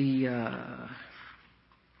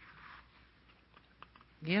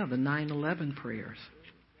 Yeah, the 9/11 prayers.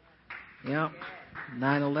 Yep,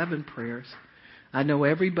 9/11 prayers. I know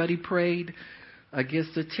everybody prayed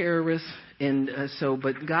against the terrorists, and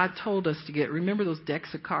but God told us to remember those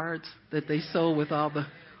decks of cards that they sold with all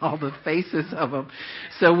the faces of them.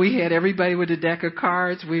 So we had everybody with a deck of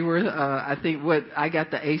cards. We were, I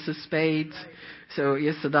got the ace of spades. So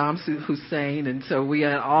yes, Saddam Hussein, and so we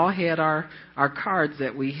all had our cards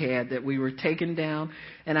that we were taking down.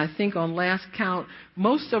 And I think on last count,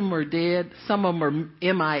 most of them are dead. Some of them are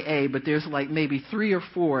MIA, but there's like maybe 3 or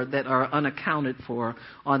 4 that are unaccounted for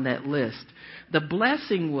on that list. The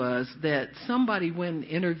blessing was that somebody went and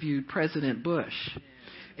interviewed President Bush.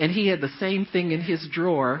 And he had the same thing in his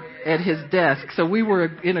drawer at his desk. So we were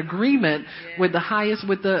in agreement with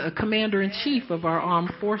the commander-in-chief of our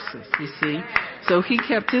armed forces, you see. So he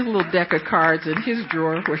kept his little deck of cards in his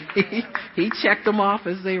drawer where he checked them off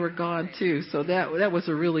as they were gone too. So that was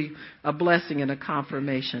a blessing and a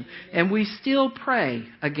confirmation. And we still pray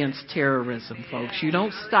against terrorism, folks. You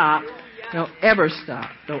don't stop. Don't ever stop.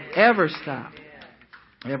 Don't ever stop.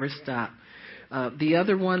 Ever stop. The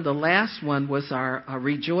other one, the last one, was our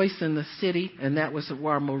Rejoice in the City, and that was a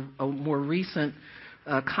more recent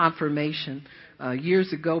confirmation.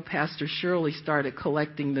 Years ago, Pastor Shirley started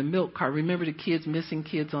collecting the milk carton. Remember the missing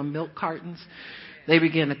kids on milk cartons? They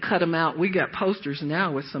began to cut them out. We got posters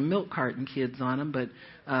now with some milk carton kids on them, but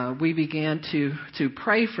we began to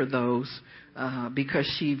pray for those because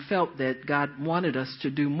she felt that God wanted us to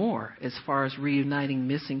do more as far as reuniting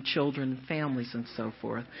missing children and families and so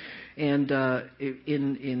forth. And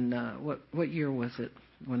what year was it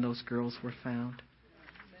when those girls were found?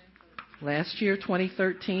 Last year,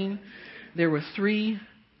 2013, there were 3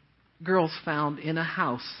 girls found in a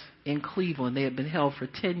house in Cleveland. They had been held for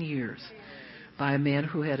 10 years by a man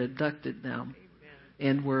who had abducted them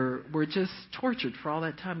and were just tortured for all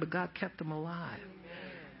that time, but God kept them alive.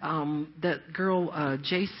 That girl,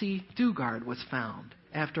 J.C. Dugard, was found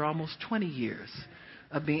after almost 20 years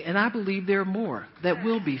of being, and I believe there are more that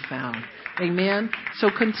will be found. Amen. So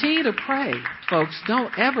continue to pray, folks.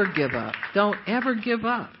 Don't ever give up. Don't ever give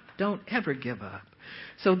up. Don't ever give up.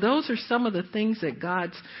 So those are some of the things that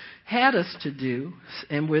God's had us to do,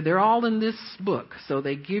 and they're all in this book. So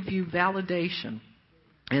they give you validation.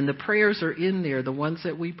 And the prayers are in there, the ones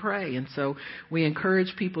that we pray. And so we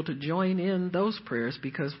encourage people to join in those prayers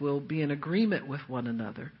because we'll be in agreement with one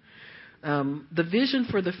another. The vision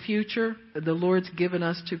for the future, the Lord's given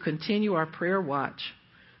us to continue our prayer watch.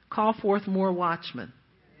 Call forth more watchmen.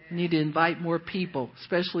 You need to invite more people,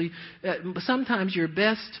 especially sometimes your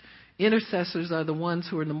best intercessors are the ones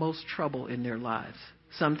who are in the most trouble in their lives.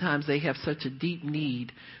 Sometimes they have such a deep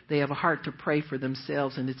need. They have a heart to pray for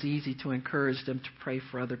themselves, and it's easy to encourage them to pray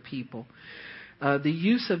for other people. The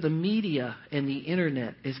use of the media and the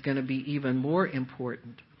internet is going to be even more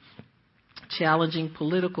important. Challenging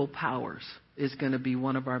political powers is going to be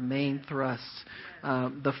one of our main thrusts.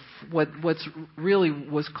 What's really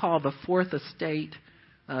was called the fourth estate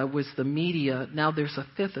was the media. Now there's a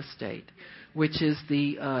fifth estate, which is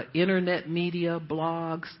the internet media,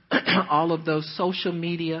 blogs, all of those social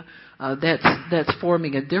media that's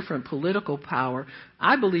forming a different political power.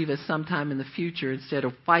 I believe at some time in the future, instead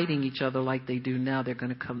of fighting each other like they do now, they're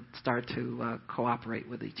going to start to cooperate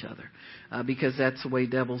with each other because that's the way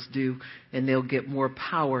devils do, and they'll get more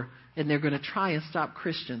power, and they're going to try and stop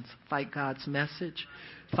Christians, fight God's message,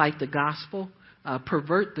 fight the gospel,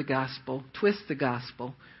 pervert the gospel, twist the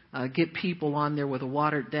gospel. Get people on there with a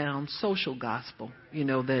watered-down social gospel,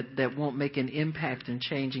 that won't make an impact in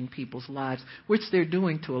changing people's lives, which they're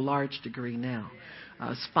doing to a large degree now.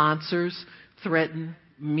 Sponsors threaten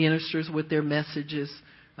ministers with their messages.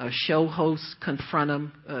 Show hosts confront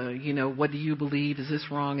them. What do you believe? Is this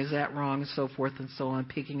wrong? Is that wrong? And so forth and so on,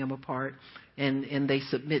 picking them apart. And they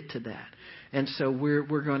submit to that. And so we're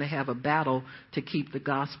going to have a battle to keep the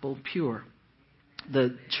gospel pure.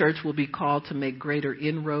 The church will be called to make greater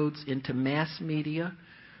inroads into mass media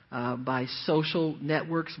by social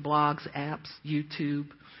networks, blogs, apps, YouTube.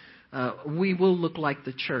 We will look like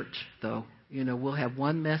the church, though. We'll have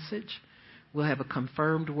one message. We'll have a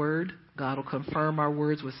confirmed word. God will confirm our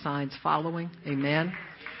words with signs following. Amen.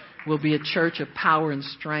 We'll be a church of power and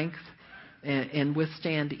strength and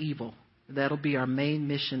withstand evil. That'll be our main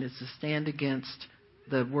mission, is to stand against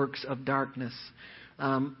the works of darkness.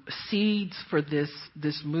 Seeds for this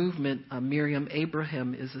movement, Miriam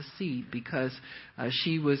Abraham is a seed because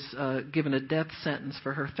she was given a death sentence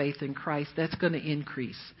for her faith in Christ. That's going to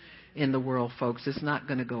increase. in the world, folks. It's not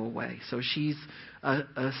going to go away. So she's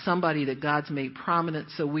somebody that God's made prominent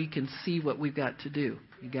so we can see what we've got to do.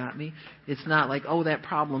 You got me? It's not like, oh, that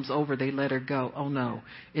problem's over, they let her go. Oh, no.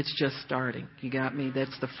 It's just starting. You got me?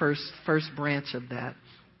 That's the first branch of that.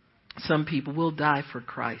 Some people will die for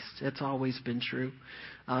Christ. That's always been true.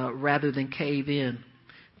 Rather than cave in.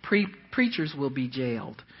 Preachers will be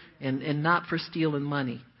jailed. And not for stealing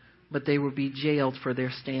money, but they will be jailed for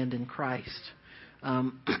their stand in Christ.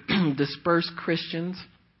 Dispersed Christians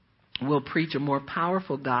will preach a more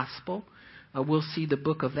powerful gospel. We'll see the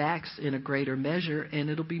book of Acts in a greater measure, and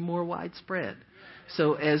it'll be more widespread.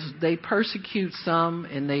 So as they persecute some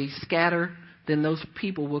and they scatter, then those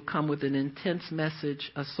people will come with an intense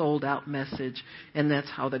message, a sold-out message, and that's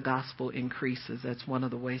how the gospel increases. That's one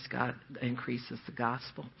of the ways God increases the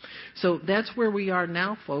gospel. So that's where we are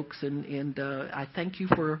now, folks, and I thank you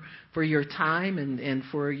for your time and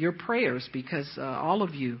for your prayers, because all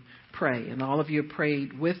of you pray, and all of you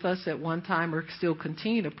prayed with us at one time or still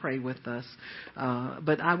continue to pray with us.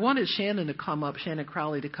 But I wanted Shannon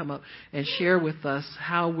Crowley to come up and share with us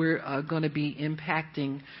how we're going to be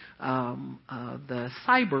impacting the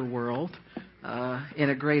cyber world in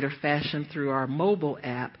a greater fashion through our mobile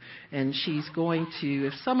app. And she's going to,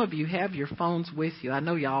 if some of you have your phones with you, I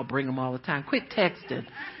know y'all bring them all the time, quit texting.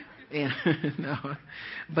 No,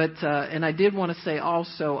 but and I did want to say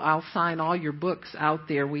also, I'll sign all your books out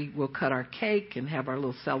there. We will cut our cake and have our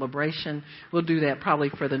little celebration. We'll do that probably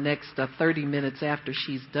for the next 30 minutes after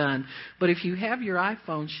she's done. But if you have your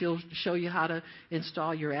iPhone, she'll show you how to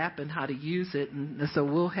install your app and how to use it. And so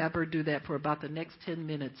we'll have her do that for about the next 10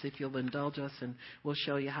 minutes, if you'll indulge us, and we'll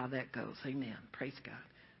show you how that goes. Amen. Praise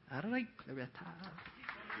God. All right.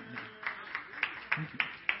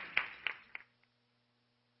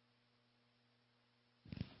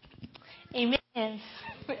 Amen.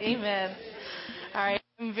 Amen. All right.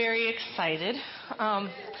 I'm very excited.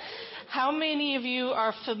 How many of you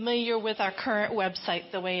are familiar with our current website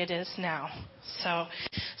the way it is now?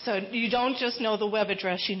 So you don't just know the web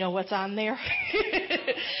address, you know what's on there.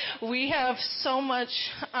 We have so much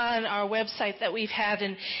on our website that we've had,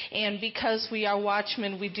 and because we are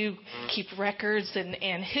watchmen, we do keep records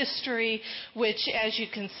and history, which, as you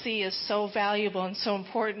can see, is so valuable and so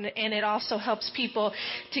important, and it also helps people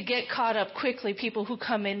to get caught up quickly. People who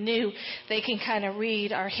come in new, they can kind of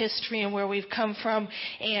read our history and where we've come from,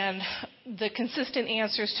 and the consistent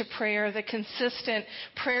answers to prayer, the consistent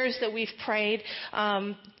prayers that we've prayed,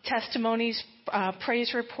 testimonies,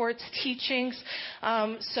 praise reports, teachings.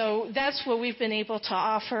 So that's what we've been able to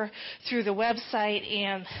offer through the website,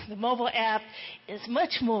 and the mobile app is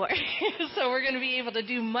much more. So we're going to be able to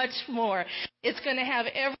do much more. It's going to have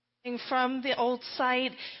everything from the old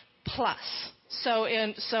site plus. So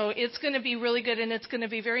it's going to be really good, and it's going to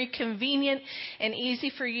be very convenient and easy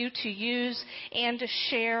for you to use and to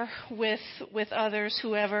share with others,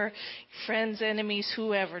 whoever, friends, enemies,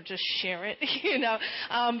 whoever. Just share it,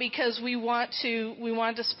 because we want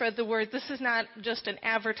to spread the word. This is not just an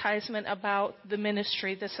advertisement about the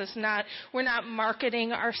ministry. We're not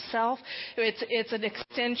marketing ourselves. It's an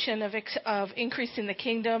extension of increasing the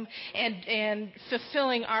kingdom and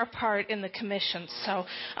fulfilling our part in the commission. So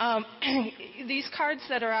these cards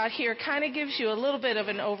that are out here kind of gives you a little bit of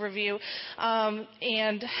an overview,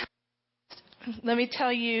 and let me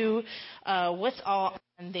tell you what's all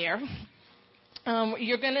on there.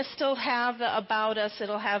 You're going to still have the About Us.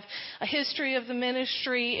 It'll have a history of the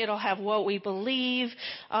ministry. It'll have what we believe.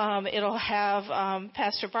 It'll have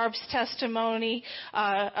Pastor Barb's testimony,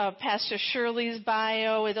 Pastor Shirley's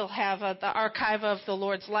bio. It'll have the archive of the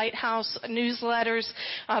Lord's Lighthouse newsletters.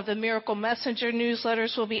 The Miracle Messenger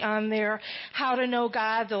newsletters will be on there. How to know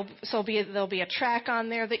God. There'll be a track on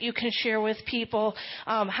there that you can share with people.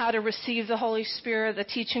 How to receive the Holy Spirit, the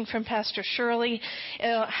teaching from Pastor Shirley.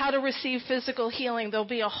 How to receive physical healing. There'll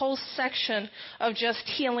be a whole section of just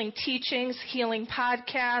healing teachings, healing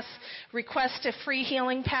podcasts, request a free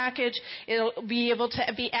healing package. It'll be able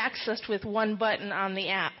to be accessed with one button on the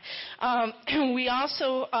app. We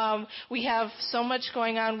also, we have so much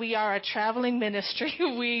going on. We are a traveling ministry.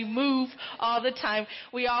 We move all the time.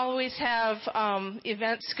 We always have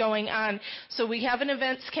events going on. So we have an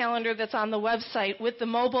events calendar that's on the website. With the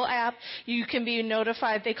mobile app, you can be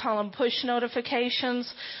notified. They call them push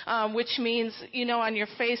notifications, which means on your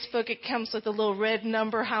Facebook, it comes with a little red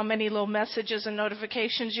number, how many little messages and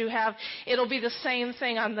notifications you have. It'll be the same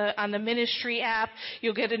thing on the ministry app.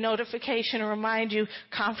 You'll get a notification to remind you,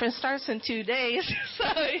 conference starts in 2 days. So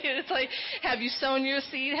it's like, have you sown your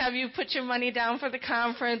seed? Have you put your money down for the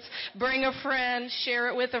conference? Bring a friend, share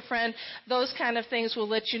it with a friend. Those kind of things will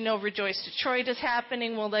let you know Rejoice Detroit is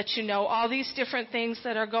happening. We'll let you know all these different things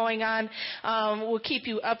that are going on. We'll keep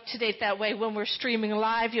you up to date that way. When we're streaming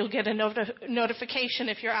live, you'll get a notification.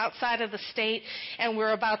 If you're outside of the state and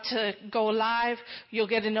we're about to go live, you'll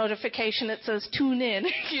get a notification that says tune in.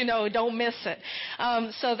 Don't miss it.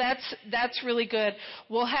 So that's really good.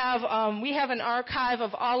 We have an archive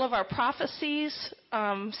of all of our prophecies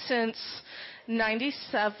since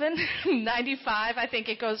 97, 95. I think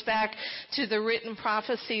it goes back to the written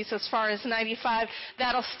prophecies as far as 95.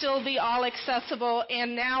 That'll still be all accessible.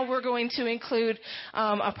 And now we're going to include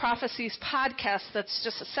a prophecies podcast that's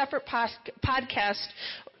just a separate podcast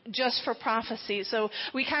just for prophecy. So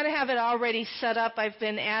we kind of have it already set up. I've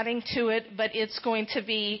been adding to it, but it's going to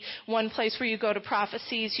be one place where you go to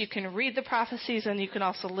prophecies. You can read the prophecies, and you can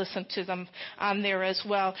also listen to them on there as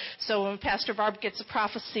well. So when Pastor Barb gets a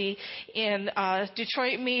prophecy in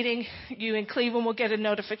Detroit meeting, you in Cleveland will get a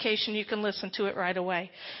notification. You can listen to it right away.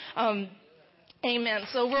 Amen.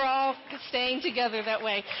 So we're all staying together that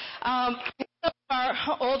way.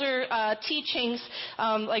 Our older teachings,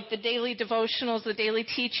 like the daily devotionals, the daily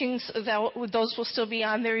teachings, those will still be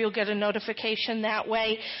on there. You'll get a notification that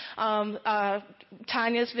way.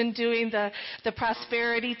 Tanya's been doing the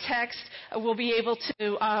prosperity text. We'll be able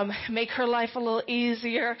to make her life a little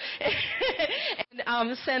easier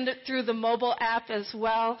and send it through the mobile app as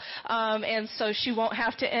well. And so she won't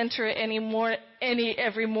have to enter it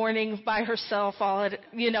every morning by herself.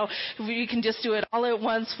 You can just do it all at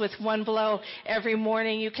once with one blow. Every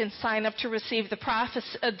morning you can sign up to receive the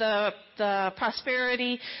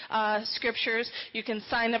prosperity scriptures. You can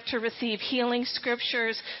sign up to receive healing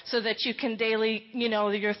scriptures so that you can daily,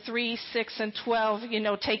 your 3, 6, and 12,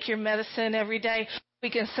 take your medicine every day. We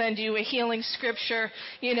can send you a healing scripture,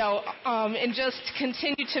 and just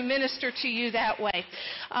continue to minister to you that way.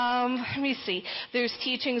 Let me see. There's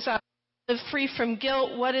teachings on Live Free from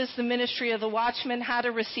Guilt. What is the ministry of the watchman? How to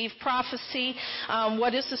receive prophecy?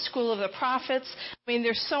 What is the school of the prophets? I mean,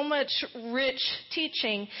 there's so much rich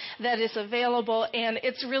teaching that is available, and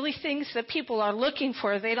it's really things that people are looking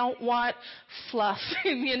for. They don't want fluff.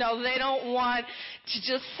 They don't want to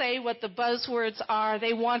just say what the buzzwords are.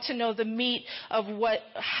 They want to know the meat of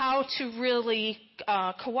how to really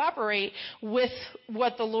cooperate with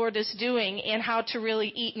what the Lord is doing and how to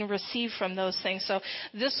really eat and receive from those things. So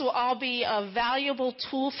this will all be a valuable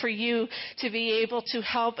tool for you to be able to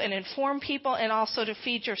help and inform people and also to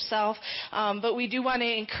feed yourself. But we do want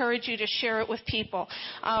to encourage you to share it with people.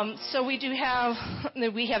 So we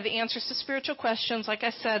have the answers to spiritual questions. Like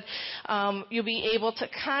I said, you'll be able to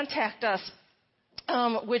contact us.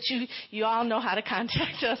 Which you all know how to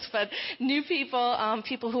contact us, but new people,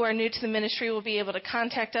 people who are new to the ministry will be able to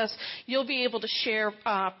contact us. You'll be able to share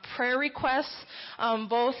prayer requests.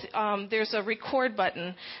 There's a record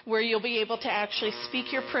button where you'll be able to actually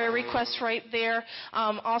speak your prayer requests right there.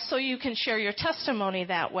 Also, you can share your testimony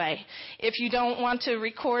that way. If you don't want to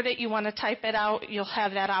record it, you want to type it out, you'll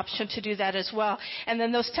have that option to do that as well. And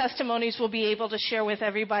then those testimonies will be able to share with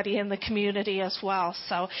everybody in the community as well.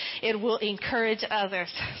 So it will encourage others.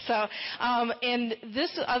 So, and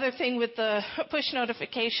this other thing with the push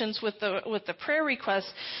notifications with the prayer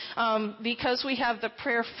requests, because we have the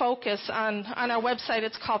prayer focus on our website,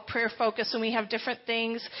 it's called Prayer Focus, and we have different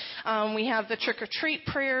things. We have the trick or treat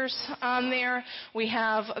prayers on there. We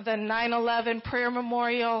have the 9/11 prayer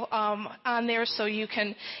memorial on there, so you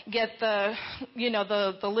can get the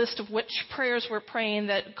list of which prayers we're praying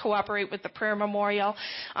that cooperate with the prayer memorial.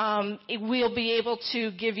 We'll be able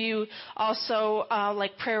to give you also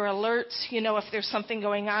like prayer alerts, if there's something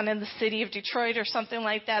going on in the city of Detroit or something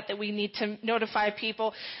like that we need to notify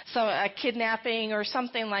people, so a kidnapping or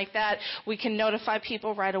something like that, we can notify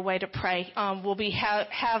people right away to pray. We'll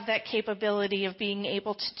have that capability of being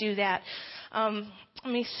able to do that.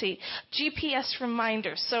 Let me see. GPS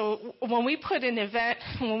reminders. So when we put an event,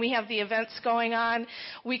 when we have the events going on,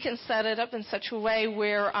 we can set it up in such a way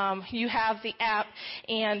where you have the app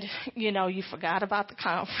and, you forgot about the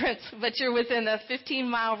conference, but you're within a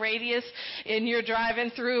 15-mile radius and you're driving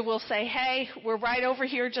through. We'll say, hey, we're right over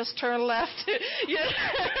here, just turn left.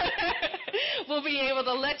 we'll be able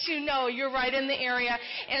to let you know you're right in the area,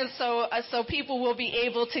 and so people will be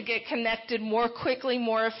able to get connected more quickly,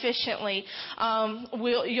 more efficiently.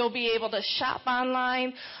 You'll be able to shop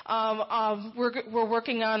online. We're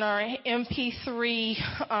working on our MP3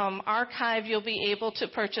 archive. You'll be able to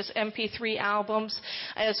purchase MP3 albums,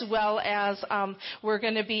 as well as we're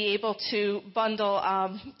going to be able to bundle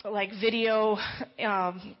like video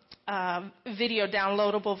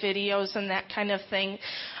downloadable videos and that kind of thing.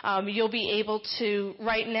 You'll be able to,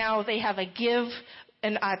 right now they have a give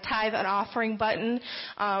and a tithe and offering button.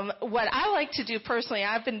 What I like to do personally,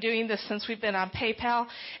 I've been doing this since we've been on PayPal.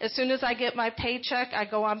 As soon as I get my paycheck, I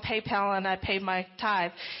go on PayPal and I pay my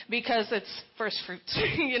tithe, because it's first fruits.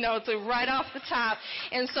 It's right off the top.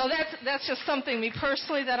 And so that's just something, me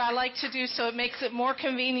personally, that I like to do, so it makes it more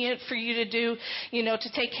convenient for you to do, to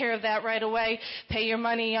take care of that right away. Pay your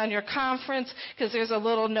money on your conference, because there's a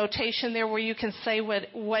little notation there where you can say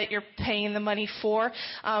what you're paying the money for.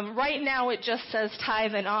 Right now it just says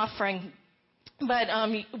tithe and offering. But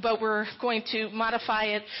we're going to modify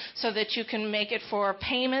it so that you can make it for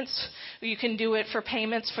payments. You can do it for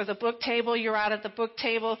payments for the book table. You're out at the book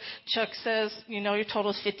table. Chuck says, your total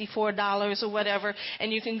is $54 or whatever,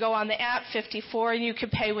 and you can go on the app, 54, and you can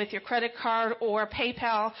pay with your credit card or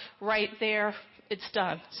PayPal right there. It's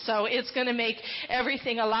done. So it's going to make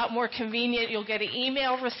everything a lot more convenient. You'll get an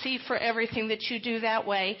email receipt for everything that you do that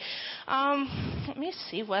way. Let me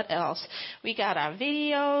see what else. We got our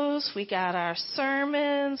videos. We got our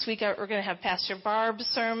sermons. We're going to have Pastor Barb's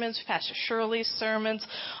sermons, Pastor Shirley's sermons,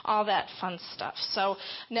 all that fun stuff. So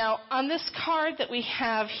now on this card that we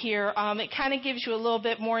have here, it kind of gives you a little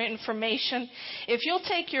bit more information. If you'll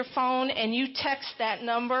take your phone and you text that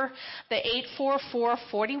number, the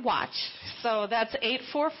 844-40-WATCH. So that's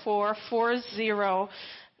 844-40-92824.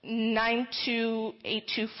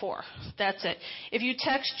 That's it. If you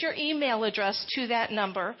text your email address to that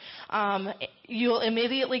number, you'll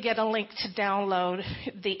immediately get a link to download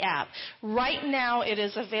the app. Right now it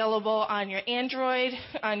is available on your Android,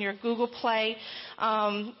 on your Google Play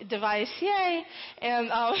device, yay, and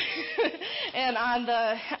and on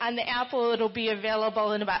the Apple it'll be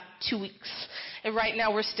available in about 2 weeks. And right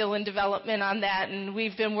now we're still in development on that, and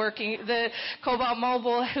we've been working, the Cobalt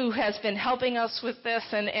Mobile, who has been helping us with this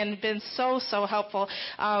and been so helpful,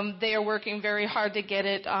 they are working very hard to get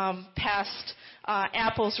it past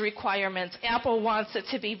Apple's requirements. Apple wants it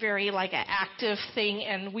to be very like an active thing,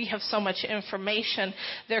 and we have so much information.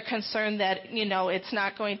 They're concerned that, it's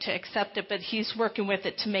not going to accept it, but he's working with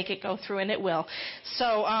it to make it go through, and it will.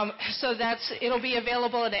 So it'll be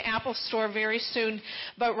available in the Apple Store very soon,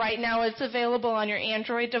 but right now it's available on your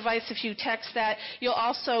Android device. If you text that, you'll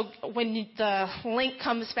also, when the link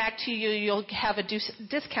comes back to you, you'll have a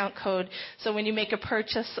discount code. So when you make a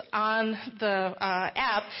purchase on the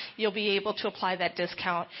app, you'll be able to apply that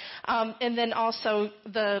discount. And then also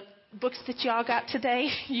the books that y'all got today,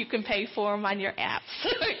 you can pay for them on your apps.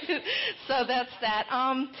 So that's that.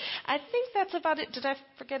 I think that's about it. Did I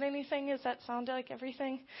forget anything? Does that sound like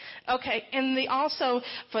everything? Okay. And also,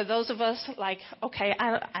 for those of us like, okay,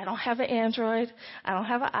 I don't have an Android. I don't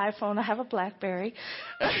have an iPhone. I have a BlackBerry.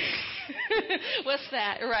 What's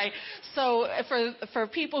that? Right. So for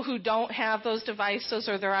people who don't have those devices,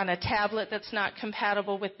 or they're on a tablet that's not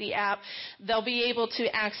compatible with the app, they'll be able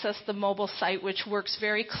to access the mobile site, which works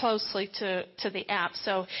very closely to the app.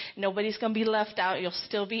 So nobody's going to be left out. You'll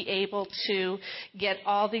still be able to get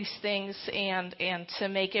all these things and to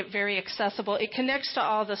make it very accessible. It connects to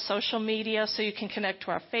all the social media, so you can connect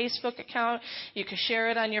to our Facebook account. You can share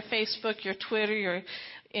it on your Facebook, your Twitter, your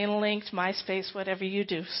InLinked, MySpace, whatever you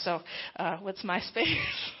do. So what's MySpace?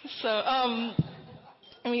 So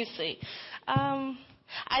let me see.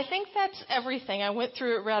 I think that's everything. I went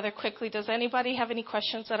through it rather quickly. Does anybody have any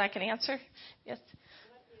questions that I can answer? Yes?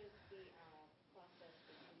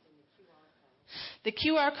 The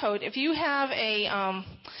QR code. If you have a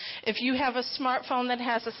smartphone that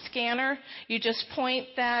has a scanner, you just point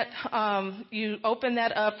that, you open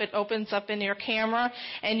that up, it opens up in your camera,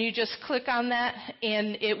 and you just click on that,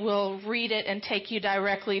 and it will read it and take you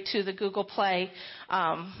directly to the Google Play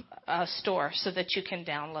store so that you can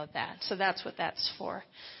download that. So that's what that's for.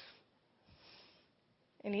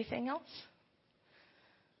 Anything else?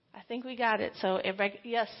 I think we got it. So everybody,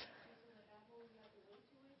 yes?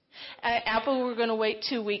 Apple, we're going to wait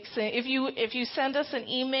 2 weeks. If you send us an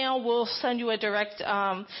email, we'll send you a direct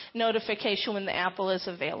notification when the Apple is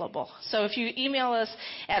available. So if you email us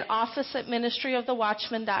at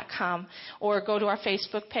office@ministryofthewatchman.com, or go to our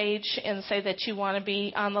Facebook page and say that you want to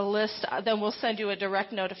be on the list, then we'll send you a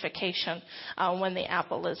direct notification when the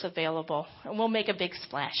Apple is available. And we'll make a big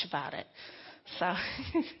splash about it. So...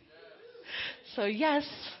 So, yes.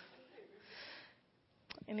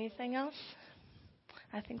 Anything else?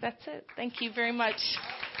 I think that's it. Thank you very much.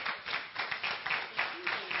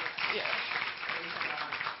 Yeah.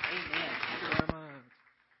 Amen.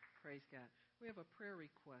 Praise God. We have a prayer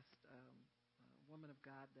request. A woman of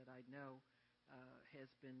God that I know has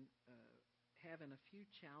been having a few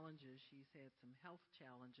challenges. She's had some health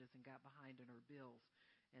challenges and got behind in her bills,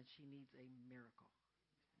 and she needs a miracle.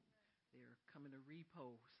 They're coming to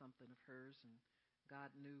repo something of hers, and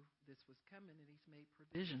God knew this was coming, and He's made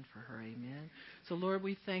provision for her. Amen. So, Lord,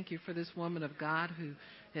 we thank you for this woman of God who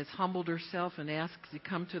has humbled herself and asked to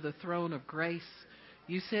come to the throne of grace.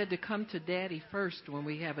 You said to come to Daddy first when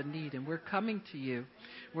we have a need, and we're coming to you.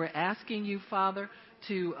 We're asking you, Father,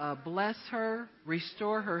 to bless her,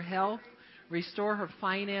 restore her health, restore her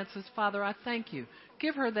finances. Father, I thank you.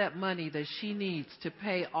 Give her that money that she needs to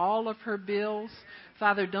pay all of her bills.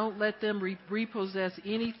 Father, don't let them repossess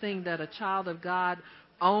anything that a child of God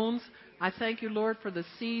owns. I thank you, Lord, for the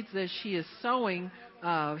seeds that she is sowing.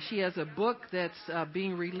 She has a book that's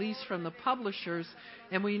being released from the publishers,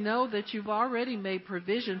 and we know that you've already made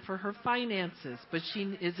provision for her finances, but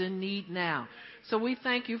she is in need now. So we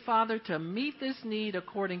thank you, Father, to meet this need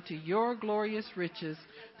according to your glorious riches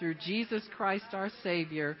through Jesus Christ our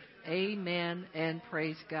Savior. Amen and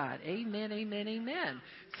praise God. Amen, amen, amen.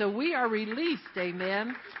 So we are released,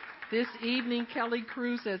 amen. This evening, Kelly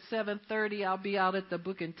Cruz at 7:30. I'll be out at the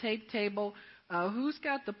book and tape table. Who's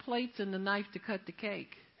got the plates and the knife to cut the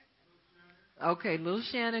cake? Okay, little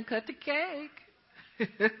Shannon, cut the cake.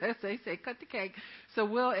 As they say, cut the cake. So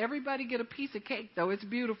will everybody get a piece of cake, though? It's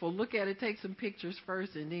beautiful. Look at it, take some pictures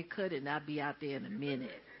first, and then cut it, and I'll be out there in a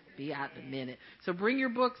minute. Be out in a minute. So bring your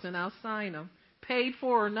books, and I'll sign them. Paid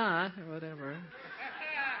for or not, or whatever.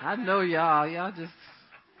 I know y'all. Y'all just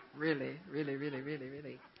really, really, really, really,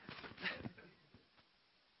 really.